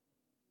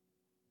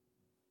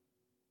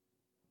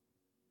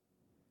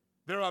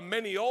 There are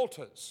many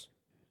altars.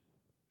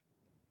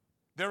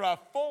 There are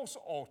false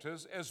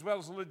altars as well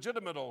as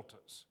legitimate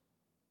altars.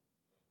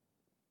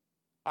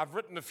 I've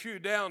written a few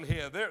down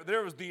here.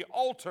 There is the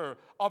altar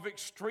of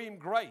extreme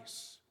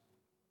grace.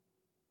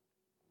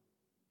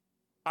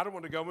 I don't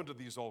want to go into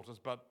these altars,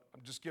 but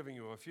I'm just giving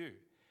you a few.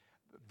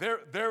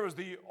 There is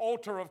the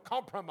altar of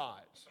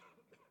compromise.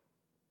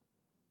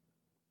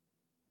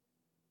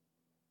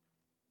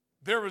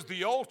 There is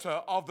the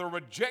altar of the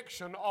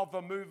rejection of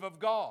the move of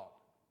God.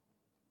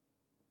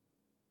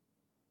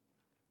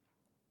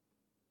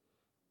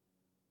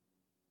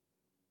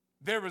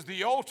 There is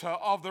the altar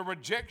of the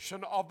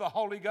rejection of the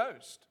Holy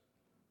Ghost.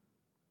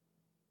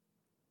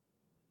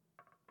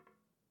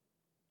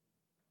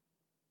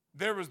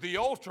 There is the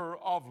altar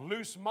of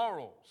loose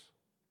morals.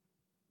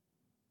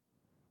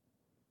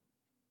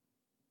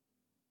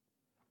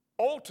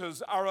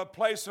 Altars are a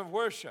place of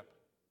worship.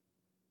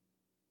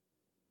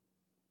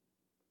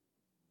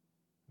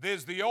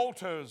 There's the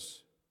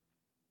altars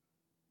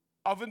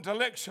of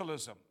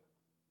intellectualism.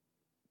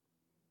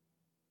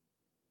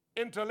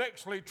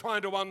 Intellectually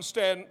trying to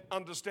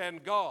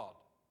understand God.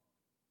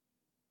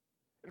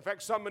 In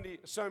fact, so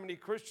many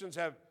Christians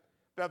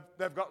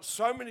they've got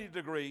so many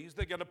degrees,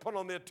 they're going to put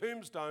on their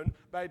tombstone,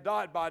 they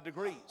died by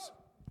degrees.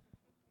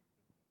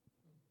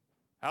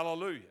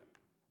 Hallelujah.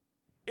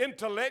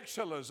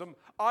 Intellectualism,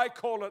 I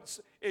call it,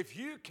 if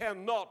you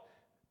cannot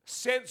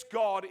sense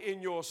God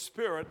in your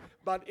spirit,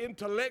 but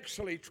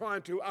intellectually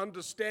trying to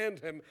understand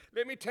Him.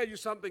 Let me tell you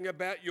something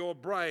about your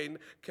brain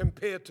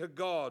compared to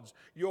God's.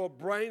 Your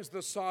brain's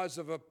the size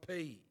of a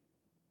pea.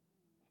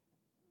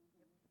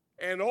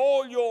 And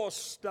all your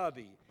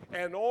study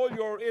and all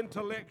your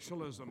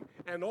intellectualism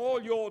and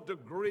all your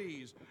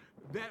degrees,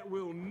 that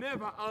will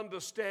never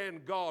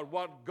understand God.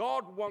 What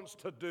God wants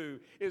to do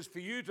is for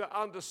you to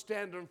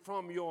understand Him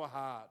from your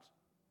heart.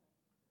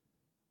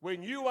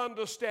 When you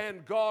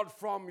understand God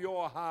from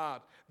your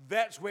heart,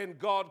 that's when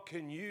God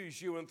can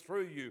use you and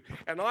through you.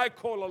 And I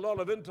call a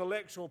lot of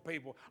intellectual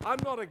people. I'm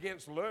not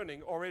against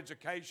learning or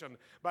education,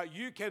 but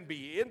you can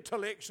be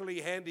intellectually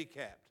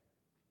handicapped.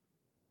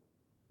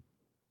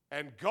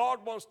 And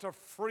God wants to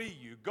free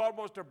you. God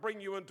wants to bring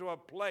you into a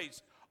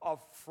place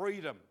of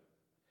freedom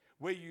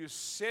where you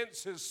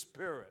sense His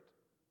Spirit.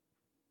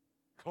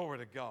 Glory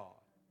to God.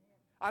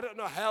 I don't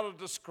know how to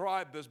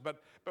describe this, but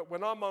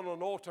when I'm on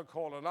an altar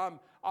call and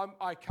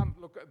I come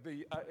look at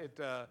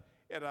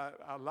at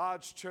a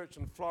large church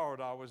in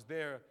Florida. I was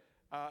there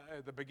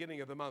at the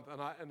beginning of the month,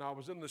 and I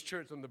was in this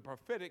church, and the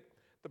prophetic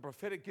the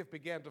prophetic gift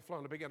began to flow,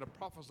 and I began to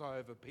prophesy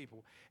over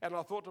people. And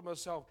I thought to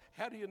myself,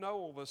 how do you know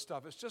all this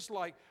stuff? It's just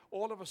like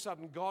all of a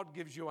sudden God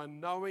gives you a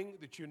knowing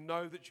that you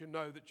know that you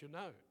know that you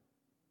know.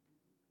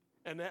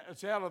 And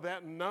it's out of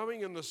that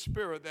knowing in the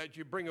Spirit that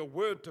you bring a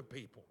word to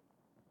people.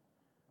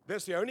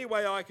 That's the only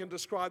way I can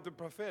describe the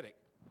prophetic,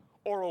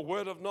 or a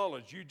word of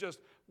knowledge. You just,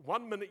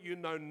 1 minute you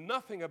know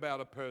nothing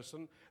about a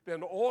person,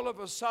 then all of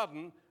a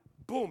sudden,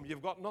 boom,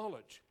 you've got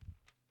knowledge.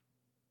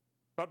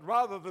 But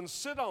rather than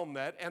sit on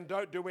that and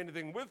don't do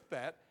anything with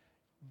that,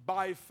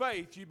 by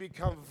faith you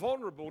become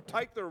vulnerable,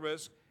 take the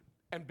risk,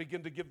 and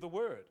begin to give the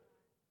word.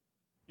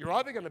 You're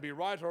either going to be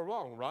right or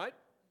wrong, right?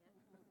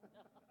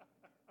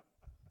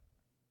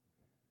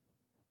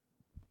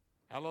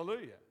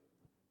 Hallelujah.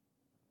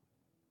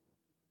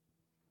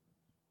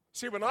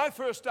 See, when I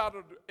first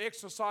started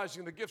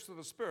exercising the gifts of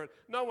the Spirit,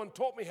 no one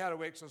taught me how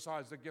to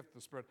exercise the gift of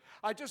the Spirit.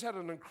 I just had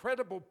an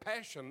incredible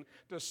passion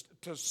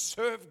to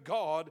serve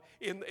God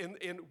in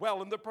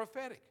the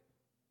prophetic.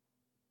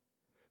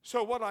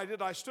 So what I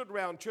did, I stood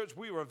around church.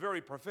 We were a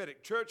very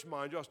prophetic church,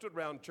 mind you. I stood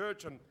around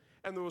church, and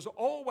there was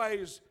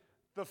always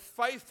the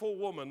faithful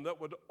woman that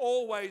would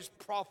always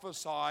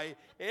prophesy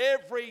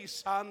every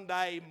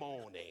Sunday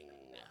morning.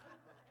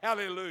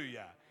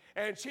 Hallelujah.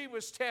 And she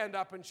would stand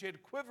up and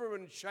she'd quiver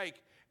and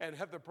shake and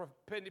have the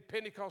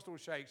Pentecostal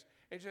shakes.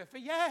 And she'd say,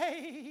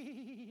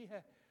 yea,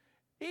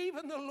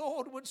 even the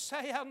Lord would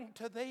say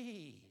unto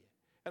thee.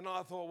 And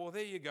I thought, well,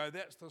 there you go.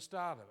 That's the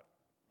start of it.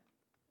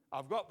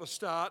 I've got the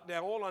start.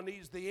 Now all I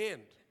need is the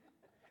end.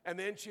 And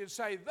then she'd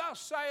say,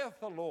 thus saith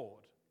the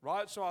Lord.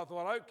 Right? So I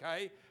thought,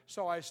 okay.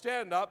 So I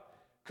stand up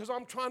because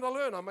I'm trying to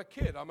learn. I'm a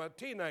kid. I'm a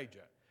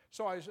teenager.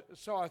 So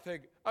I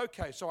think,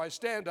 okay. So I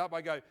stand up.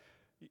 I go,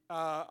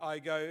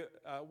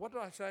 what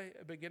did I say at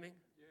the beginning?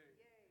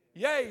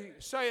 Yea,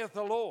 saith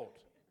the Lord.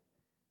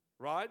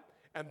 Right?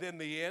 And then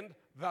the end,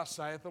 thus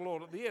saith the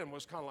Lord. At the end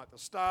was kind of like the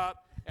start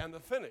and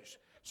the finish.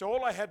 So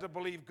all I had to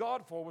believe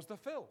God for was the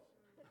fill.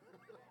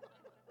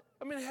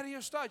 I mean, how do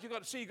you start? You've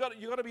got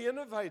to be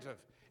innovative.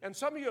 And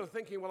some of you are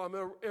thinking, well, I'm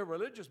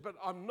irreligious, but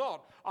I'm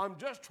not. I'm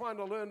just trying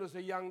to learn as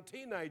a young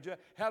teenager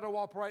how to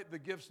operate the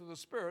gifts of the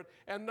Spirit,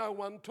 and no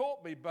one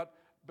taught me but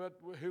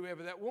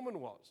whoever that woman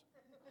was.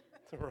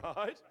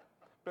 Right?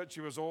 But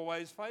she was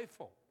always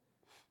faithful.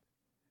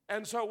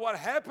 And so what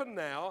happened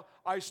now,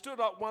 I stood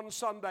up one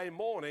Sunday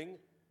morning,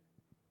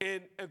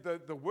 and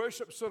the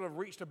worship sort of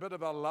reached a bit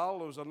of a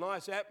lull. It was a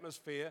nice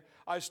atmosphere.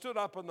 I stood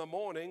up in the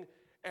morning,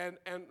 and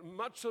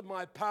much of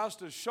my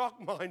pastor's shock,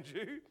 mind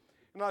you,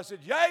 and I said,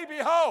 yea,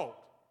 behold.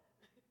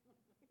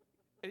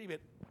 And he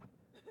went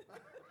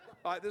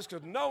like this,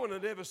 because no one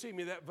had ever seen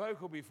me that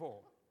vocal before.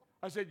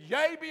 I said,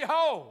 yea,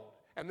 behold.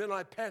 And then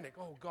I panicked.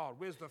 Oh, God,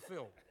 where's the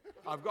fill?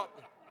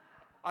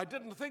 I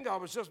didn't think I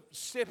was just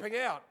stepping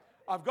out.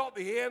 I've got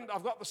the end,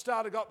 I've got the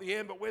start, I've got the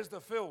end, but where's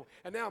the fill?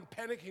 And now I'm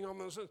panicking on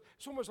this.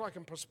 It's almost like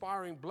I'm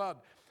perspiring blood.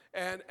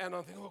 And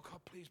I'm thinking, oh, God,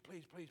 please,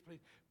 please, please, please,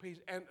 please.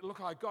 And look,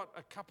 I got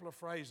a couple of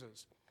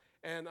phrases.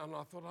 And I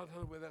thought, I don't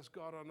know whether that's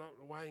God or not,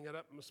 weighing it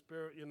up in my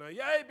spirit, you know.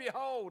 Yea,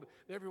 behold.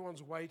 And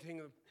everyone's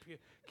waiting, the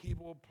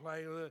keyboard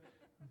playing.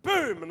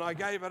 Boom, and I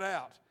gave it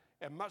out.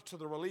 And much to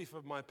the relief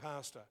of my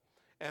pastor,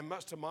 and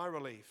much to my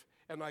relief.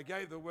 And I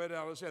gave the word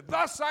out and said,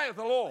 thus saith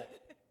the Lord.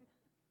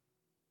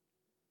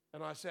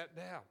 And I sat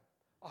down.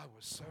 I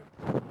was so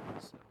proud of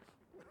myself.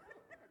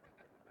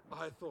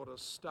 I thought a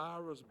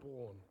star is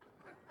born.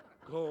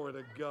 Glory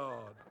to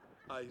God.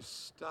 A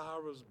star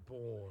is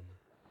born.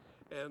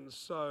 And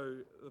so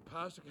the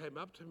pastor came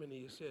up to me and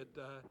he said,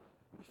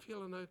 you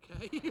feeling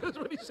okay? That's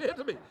what he said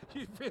to me.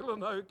 You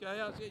feeling okay?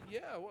 I said,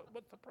 yeah,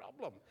 what's the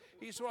problem?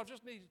 He said, I've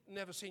just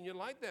never seen you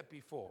like that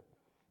before.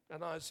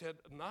 And I said,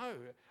 no.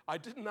 I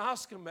didn't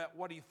ask him about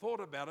what he thought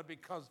about it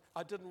because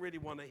I didn't really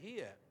want to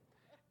hear.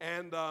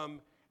 And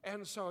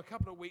so a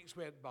couple of weeks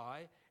went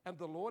by, and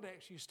the Lord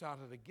actually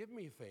started to give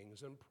me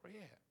things in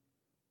prayer.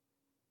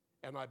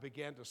 And I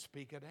began to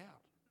speak it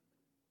out.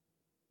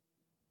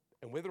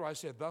 And whether I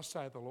said, thus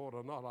saith the Lord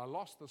or not, I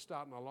lost the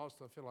start and I lost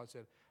the feel. I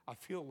said, I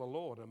feel the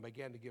Lord, and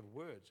began to give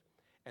words.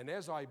 And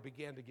as I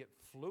began to get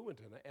fluent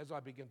in it, as I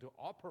began to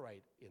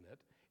operate in it,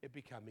 it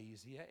became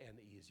easier and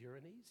easier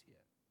and easier.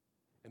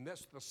 And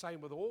that's the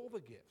same with all the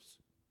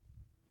gifts.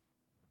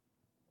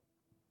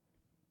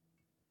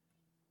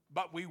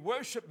 But we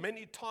worship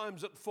many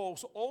times at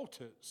false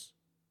altars.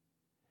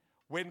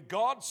 When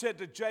God said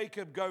to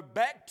Jacob, go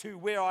back to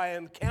where I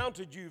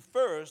encountered you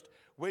first,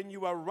 when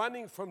you were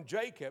running from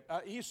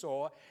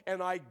Esau,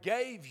 and I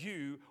gave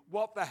you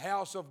what the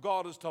house of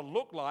God is to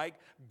look like,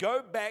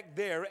 go back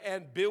there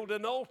and build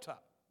an altar.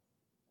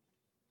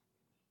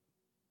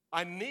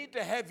 I need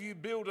to have you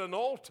build an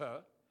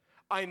altar.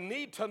 I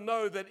need to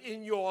know that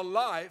in your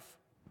life,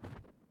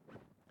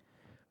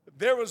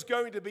 there is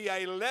going to be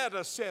a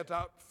ladder set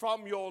up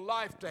from your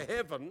life to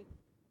heaven,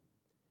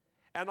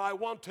 and I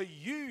want to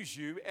use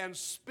you and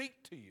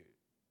speak to you.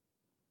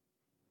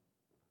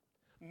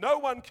 No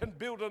one can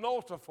build an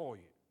altar for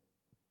you.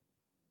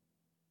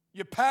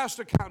 Your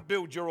pastor can't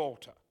build your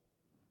altar.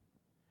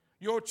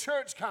 Your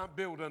church can't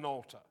build an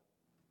altar.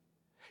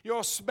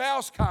 Your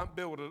spouse can't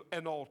build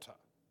an altar.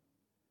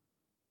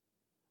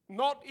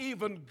 Not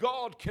even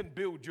God can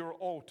build your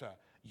altar.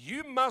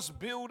 You must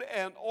build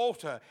an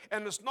altar,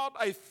 and it's not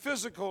a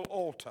physical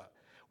altar.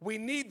 We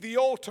need the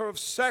altar of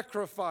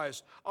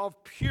sacrifice,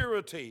 of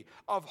purity,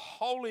 of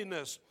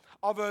holiness,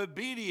 of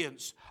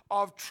obedience,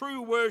 of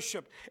true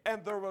worship.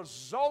 And the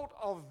result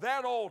of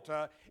that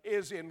altar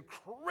is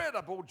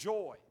incredible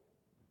joy.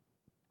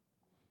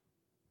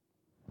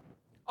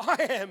 I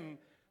am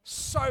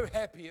so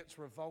happy it's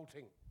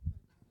revolting.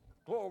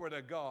 Glory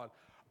to God.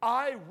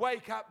 I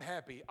wake up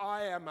happy.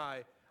 And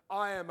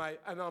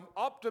I'm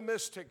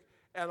optimistic,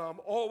 and I'm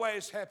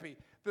always happy.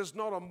 There's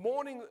not a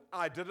morning,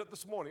 I did it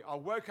this morning. I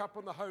woke up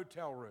in the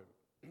hotel room.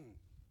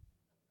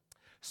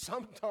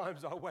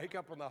 Sometimes I wake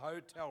up in the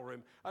hotel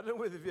room. I don't know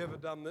whether you've ever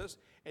done this,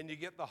 and you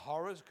get the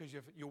horrors because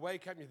you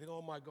wake up and you think,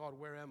 oh my God,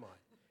 where am I?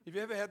 Have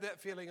you ever had that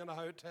feeling in a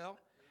hotel?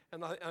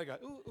 And I go,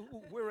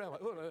 ooh, where am I?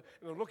 Ooh,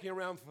 and I'm looking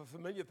around for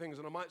familiar things,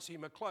 and I might see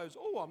my clothes.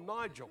 Oh, I'm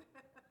Nigel.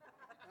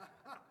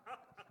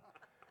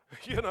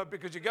 You know,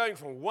 because you're going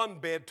from one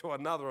bed to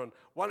another and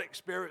one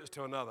experience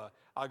to another.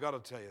 I got to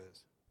tell you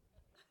this.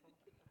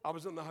 I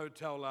was in the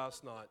hotel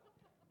last night,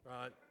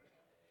 right?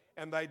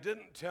 And they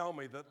didn't tell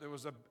me that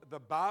the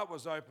bar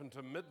was open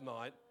to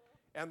midnight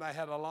and they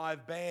had a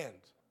live band.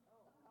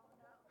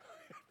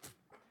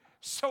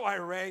 So I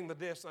rang the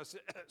desk and I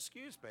said,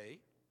 excuse me,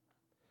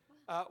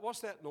 what's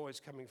that noise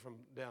coming from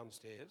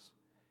downstairs?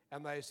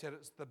 And they said,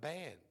 it's the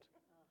band.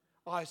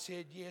 I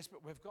said, yes,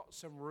 but we've got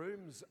some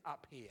rooms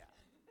up here.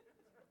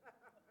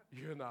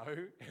 You know,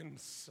 and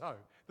so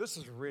this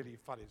is really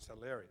funny, it's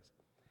hilarious.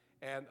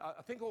 And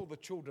I think all the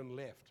children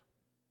left,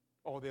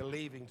 or they're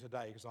leaving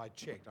today because I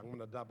checked. I'm going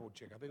to double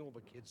check. I think all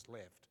the kids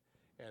left.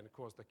 And of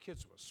course the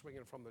kids were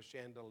swinging from the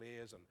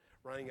chandeliers and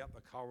running up the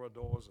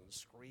corridors and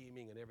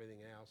screaming and everything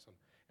else.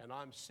 And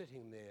I'm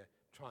sitting there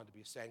trying to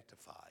be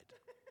sanctified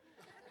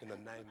in the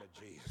name of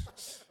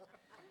Jesus.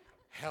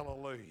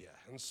 Hallelujah.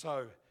 And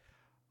so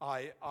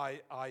I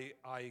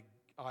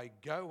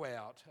go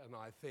out and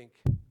I think,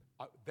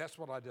 that's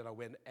what I did. I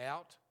went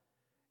out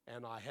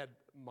and I had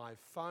my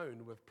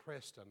phone with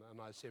Preston and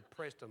I said,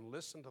 Preston,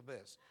 listen to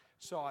this.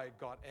 So I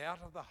got out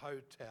of the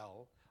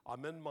hotel.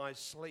 I'm in my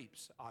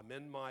sleeps. I'm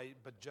in my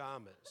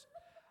pajamas.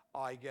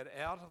 I get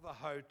out of the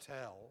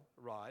hotel,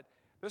 right?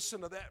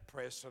 Listen to that,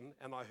 Preston.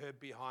 And I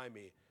heard behind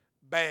me,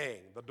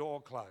 bang, the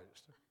door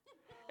closed.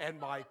 And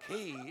my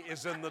key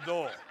is in the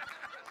door.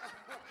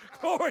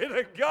 Glory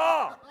to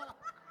God.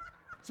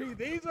 See,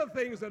 these are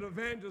things that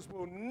evangelists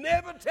will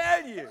never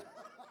tell you.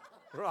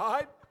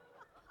 Right?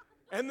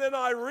 And then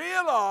I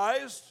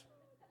realized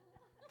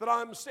that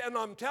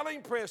I'm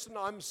telling Preston,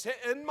 I'm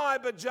in my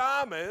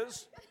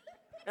pajamas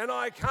and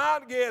I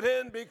can't get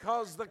in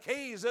because the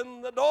key's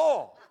in the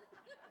door.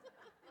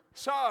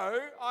 So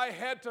I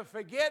had to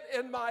forget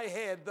in my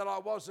head that I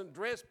wasn't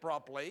dressed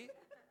properly,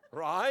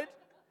 right?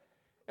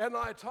 And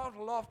I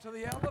toddled off to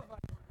the elevator.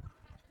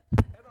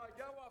 And I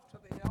go off to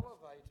the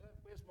elevator.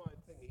 Where's my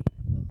thingy?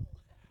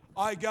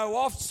 I go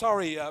off,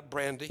 sorry,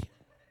 Brandy.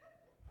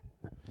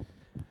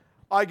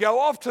 I go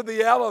off to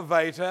the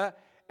elevator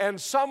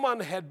and someone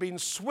had been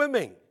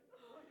swimming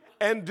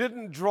and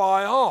didn't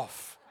dry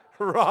off,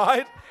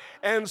 right?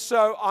 And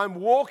so I'm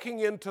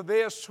walking into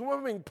their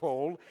swimming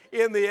pool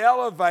in the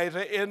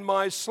elevator in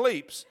my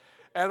sleeps.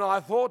 And I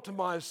thought to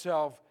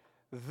myself,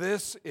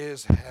 this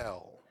is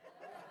hell.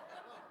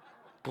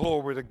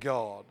 Glory to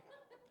God.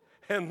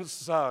 And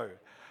so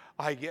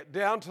I get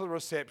down to the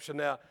reception.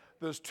 Now,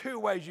 there's two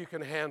ways you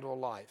can handle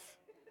life,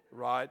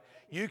 right?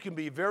 You can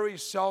be very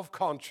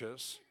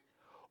self-conscious,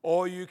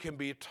 or you can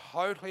be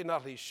totally and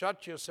utterly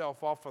shut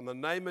yourself off in the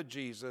name of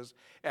Jesus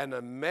and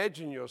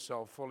imagine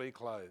yourself fully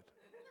clothed.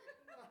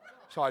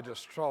 So I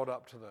just strolled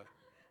up to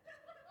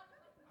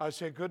I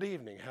said, good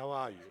evening, how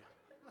are you?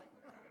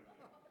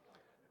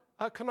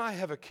 Can I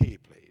have a key,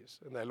 please?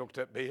 And they looked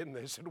at me and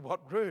they said,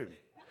 what room?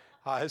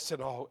 I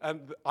said, oh,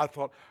 and I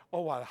thought,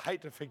 oh, I'd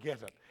hate to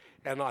forget it.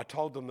 And I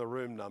told them the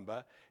room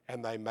number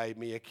and they made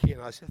me a key.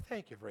 And I said,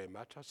 thank you very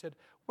much. I said,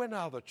 when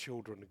are the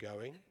children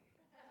going?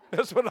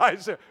 That's what I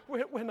said.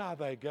 When are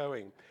they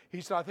going? He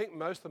said, I think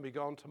most of them be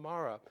gone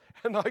tomorrow.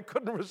 And I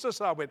couldn't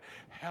resist. I went,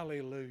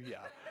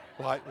 hallelujah,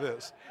 like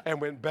this, and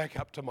went back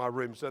up to my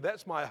room. So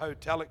that's my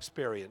hotel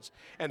experience.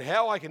 And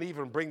how I can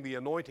even bring the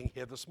anointing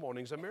here this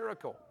morning is a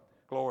miracle.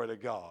 Glory to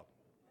God.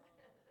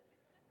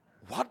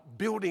 What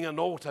building an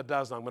altar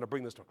does, and I'm going to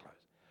bring this to a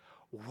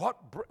close,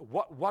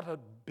 what a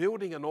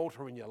building an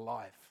altar in your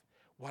life,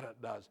 what it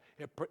does,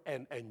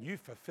 and you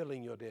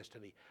fulfilling your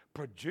destiny,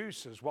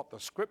 produces what the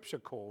scripture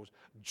calls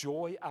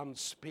joy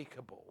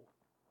unspeakable.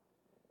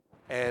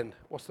 And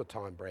what's the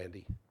time,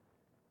 Brandy?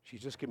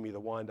 She's just giving me the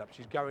wind up.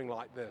 She's going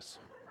like this.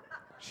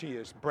 She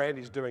is.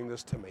 Brandy's doing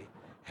this to me.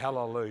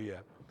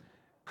 Hallelujah.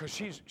 Because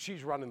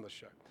she's running the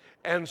show.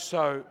 And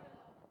so,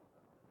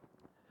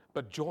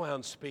 but joy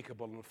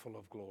unspeakable and full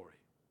of glory.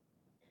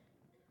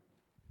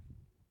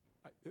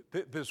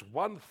 There's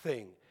one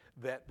thing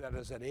that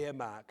is an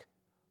earmark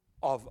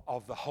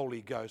of the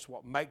Holy Ghost,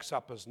 what makes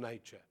up his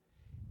nature,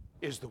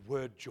 is the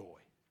word joy.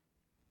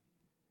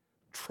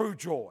 true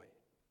joy.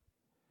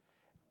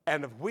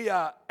 And if we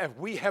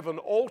have an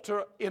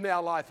altar in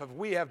our life, if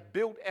we have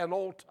built an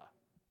altar,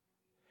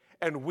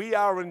 and we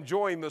are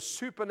enjoying the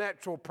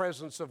supernatural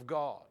presence of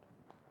God,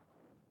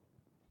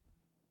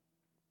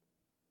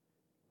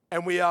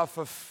 and we are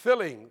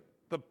fulfilling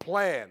the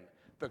plan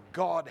that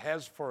God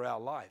has for our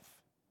life,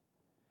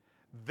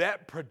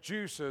 that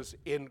produces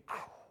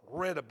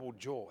incredible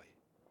joy.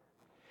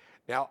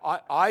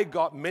 Now, I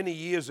got many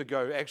years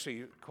ago,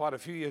 actually quite a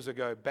few years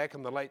ago, back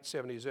in the late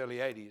 70s, early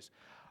 80s,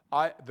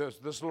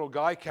 this little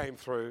guy came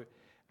through,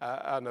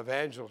 an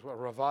evangelist, a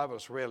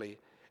revivalist really,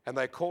 and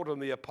they called him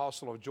the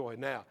Apostle of Joy.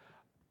 Now,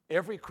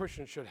 every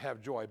Christian should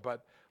have joy,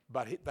 but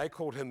they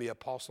called him the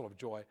Apostle of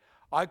Joy.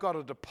 I got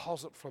a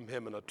deposit from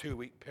him in a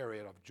 2-week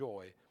period of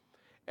joy,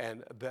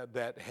 and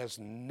that has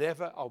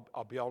never,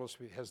 I'll be honest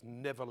with you, has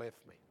never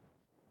left me.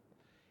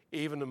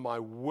 Even in my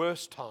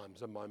worst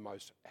times and my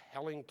most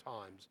helling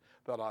times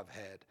that I've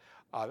had,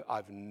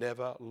 I've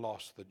never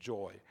lost the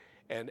joy.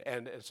 And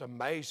it's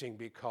amazing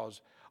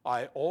because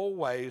I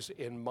always,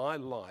 in my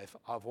life,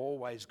 I've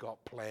always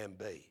got plan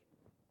B.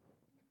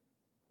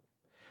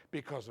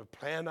 Because if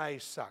plan A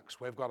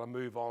sucks, we've got to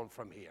move on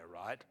from here,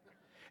 right?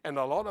 And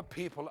a lot of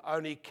people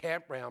only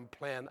camp around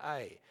plan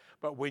A.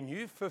 But when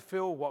you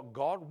fulfill what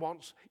God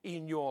wants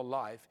in your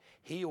life,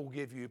 He'll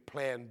give you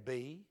plan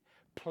B,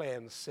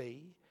 plan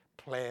C,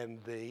 plan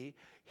D.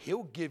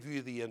 He'll give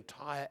you the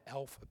entire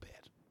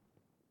alphabet.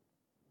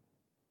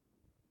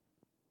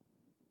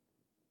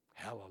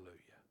 Hallelujah.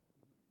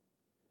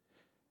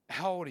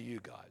 How old are you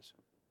guys?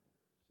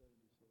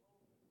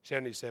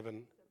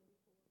 77.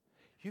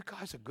 You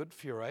guys are good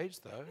for your age,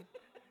 though.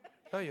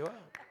 No, you are.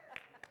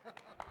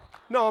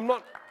 No,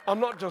 I'm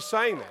not just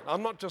saying that.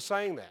 I'm not just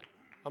saying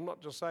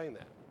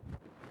that.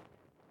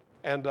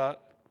 And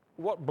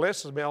what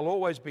blesses me, I'll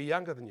always be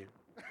younger than you.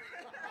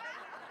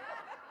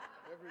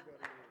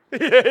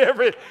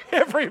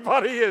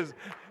 Everybody is.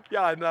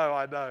 Yeah, I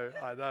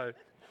know.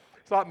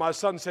 It's like my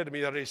son said to me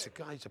the other day, he said,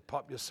 "Guys,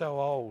 Pop, you're so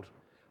old."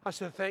 I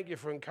said, "Thank you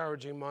for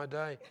encouraging my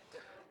day."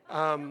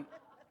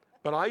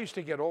 But I used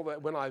to get all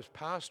that when I was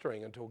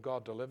pastoring until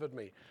God delivered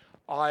me.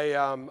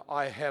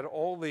 I had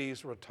all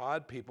these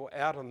retired people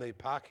out in the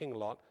parking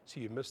lot. So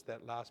you missed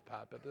that last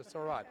part, but that's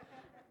all right.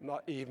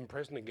 Not even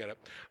Preston didn't get it.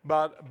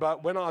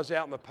 But when I was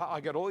out in the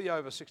I got all the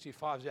over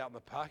 65s out in the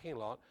parking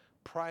lot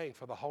praying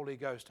for the Holy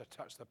Ghost to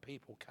touch the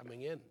people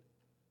coming in.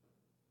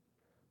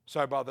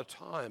 So by the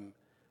time,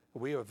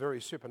 we were a very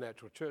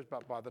supernatural church,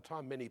 but by the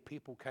time many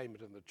people came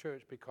into the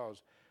church,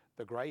 because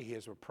the grey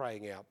hairs were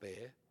praying out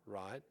there,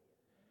 right?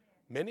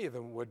 Many of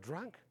them were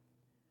drunk.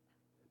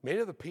 Many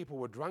of the people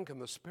were drunk in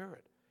the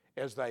Spirit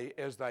as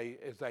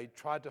they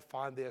tried to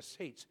find their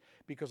seats,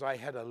 because I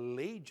had a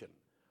legion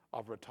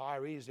of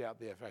retirees out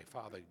there saying,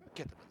 "Father,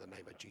 get them in the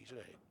name of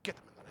Jesus, get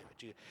them in the name of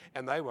Jesus."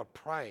 And they were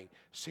praying.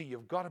 See,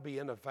 you've got to be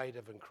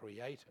innovative and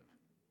creative.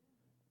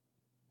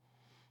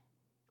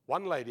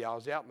 One lady, I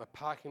was out in the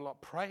parking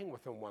lot praying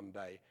with them one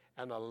day,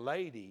 and a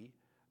lady,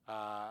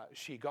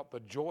 she got the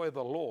joy of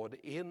the Lord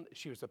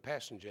she was a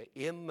passenger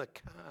in the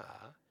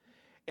car,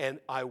 and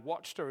I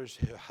watched her as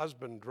her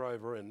husband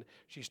drove her in.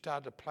 She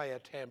started to play a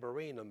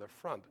tambourine in the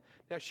front.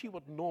 Now, she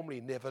would normally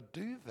never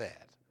do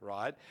that,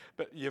 right?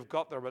 But you've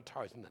got the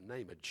retirees, in the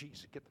name of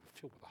Jesus, get them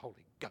filled with the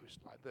Holy Ghost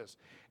like this.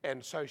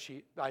 And so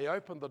they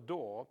opened the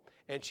door,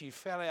 and she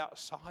fell out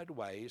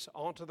sideways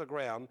onto the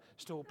ground,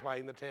 still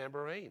playing the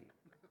tambourine.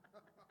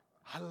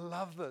 I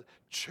love that.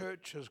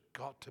 Church has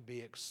got to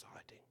be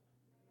exciting,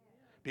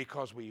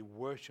 because we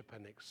worship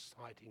an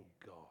exciting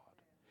God.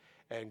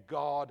 And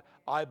God,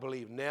 I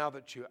believe now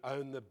that you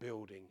own the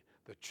building,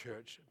 the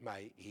church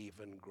may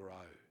even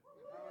grow.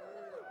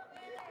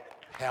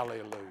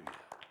 Hallelujah.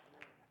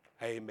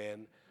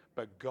 Amen.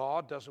 But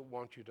God doesn't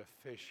want you to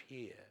fish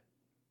here.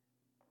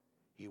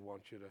 He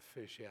wants you to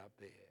fish out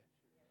there.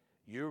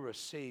 You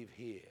receive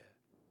here.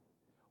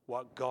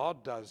 What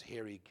God does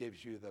here, He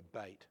gives you the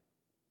bait,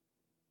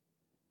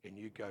 and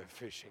you go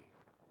fishing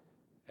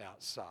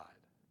outside.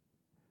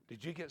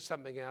 Did you get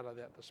something out of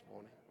that this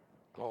morning?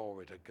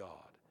 Glory to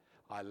God.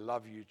 I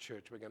love you,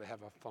 church. We're going to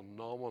have a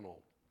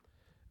phenomenal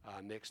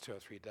next 2 or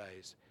 3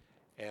 days.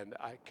 And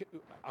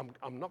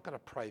I'm not going to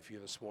pray for you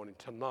this morning.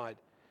 Tonight,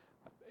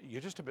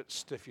 you're just a bit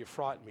stiff. You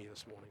frightened me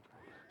this morning.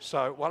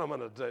 So what I'm going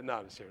to do,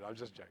 no, seriously, I'm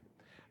just joking.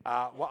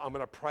 I'm going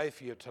to pray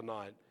for you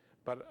tonight.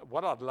 But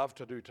what I'd love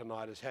to do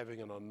tonight is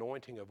having an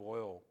anointing of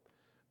oil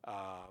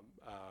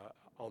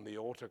on the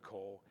altar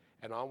call.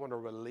 And I want to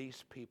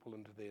release people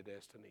into their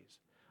destinies.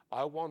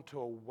 I want to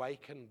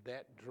awaken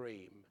that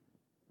dream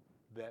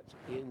that's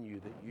in you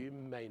that you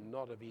may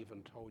not have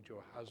even told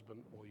your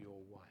husband or your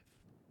wife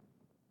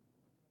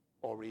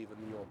or even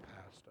your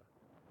pastor.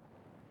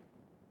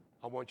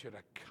 I want you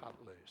to cut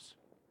loose,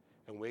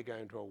 and we're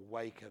going to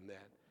awaken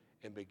that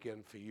and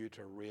begin for you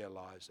to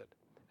realize it.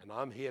 And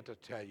I'm here to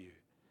tell you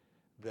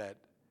that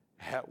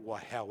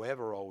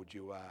however old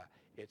you are,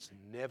 it's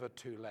never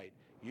too late.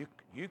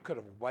 You could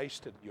have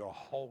wasted your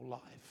whole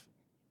life,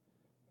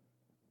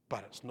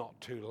 but it's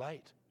not too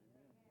late.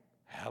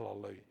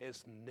 Hallelujah.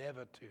 It's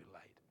never too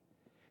late.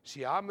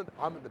 See, I'm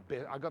at the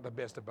best. I got the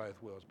best of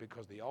both worlds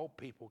because the old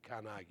people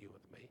can't argue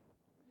with me,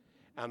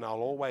 and I'll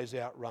always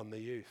outrun the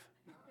youth.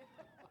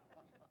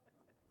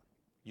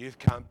 Youth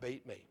can't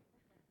beat me,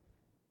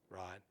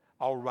 right?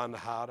 I'll run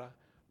harder,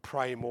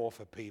 pray more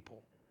for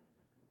people,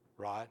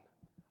 right?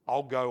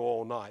 I'll go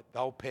all night.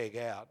 They'll peg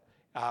out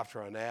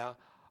after an hour.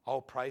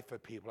 I'll pray for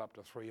people up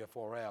to 3 or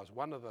 4 hours.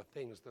 One of the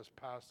things this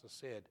pastor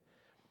said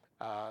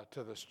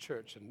to this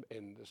church,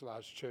 in this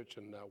large church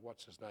in,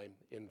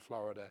 in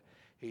Florida,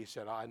 he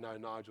said, I know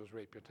Nigel's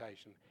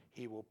reputation.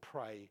 He will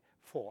pray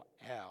for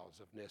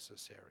hours if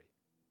necessary.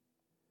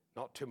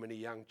 Not too many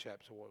young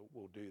chaps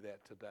will do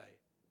that today.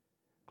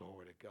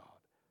 Glory to God.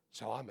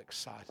 So I'm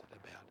excited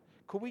about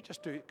it. Could we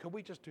just do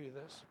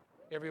this?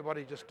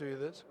 Everybody just do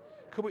this?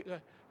 Could we?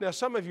 Now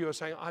some of you are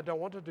saying, I don't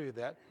want to do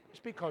that. It's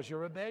because you're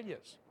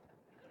rebellious.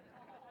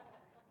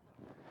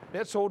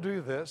 Let's all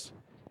do this.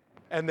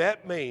 And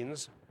that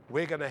means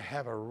we're going to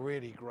have a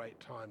really great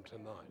time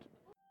tonight.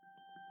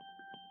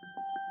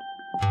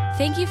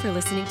 Thank you for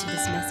listening to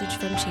this message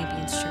from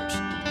Champions Church.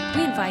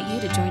 We invite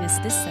you to join us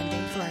this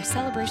Sunday for our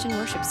celebration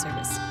worship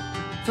service.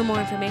 For more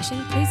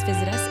information, please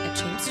visit us at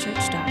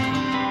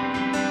championschurch.com.